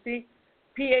in Nancy,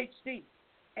 PhD,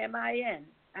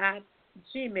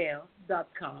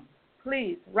 MIN@gmail.com.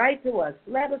 Please write to us.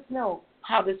 Let us know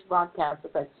how this broadcast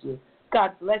affects you.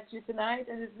 God bless you tonight.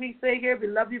 And as we say here, we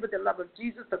love you with the love of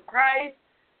Jesus the Christ,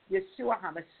 Yeshua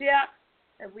HaMashiach.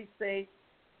 And we say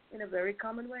in a very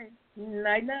common way,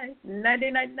 night-night,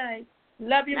 night-night, night-night.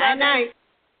 Love you, night-night.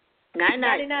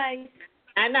 Night-night. Night-night.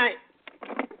 Night-night.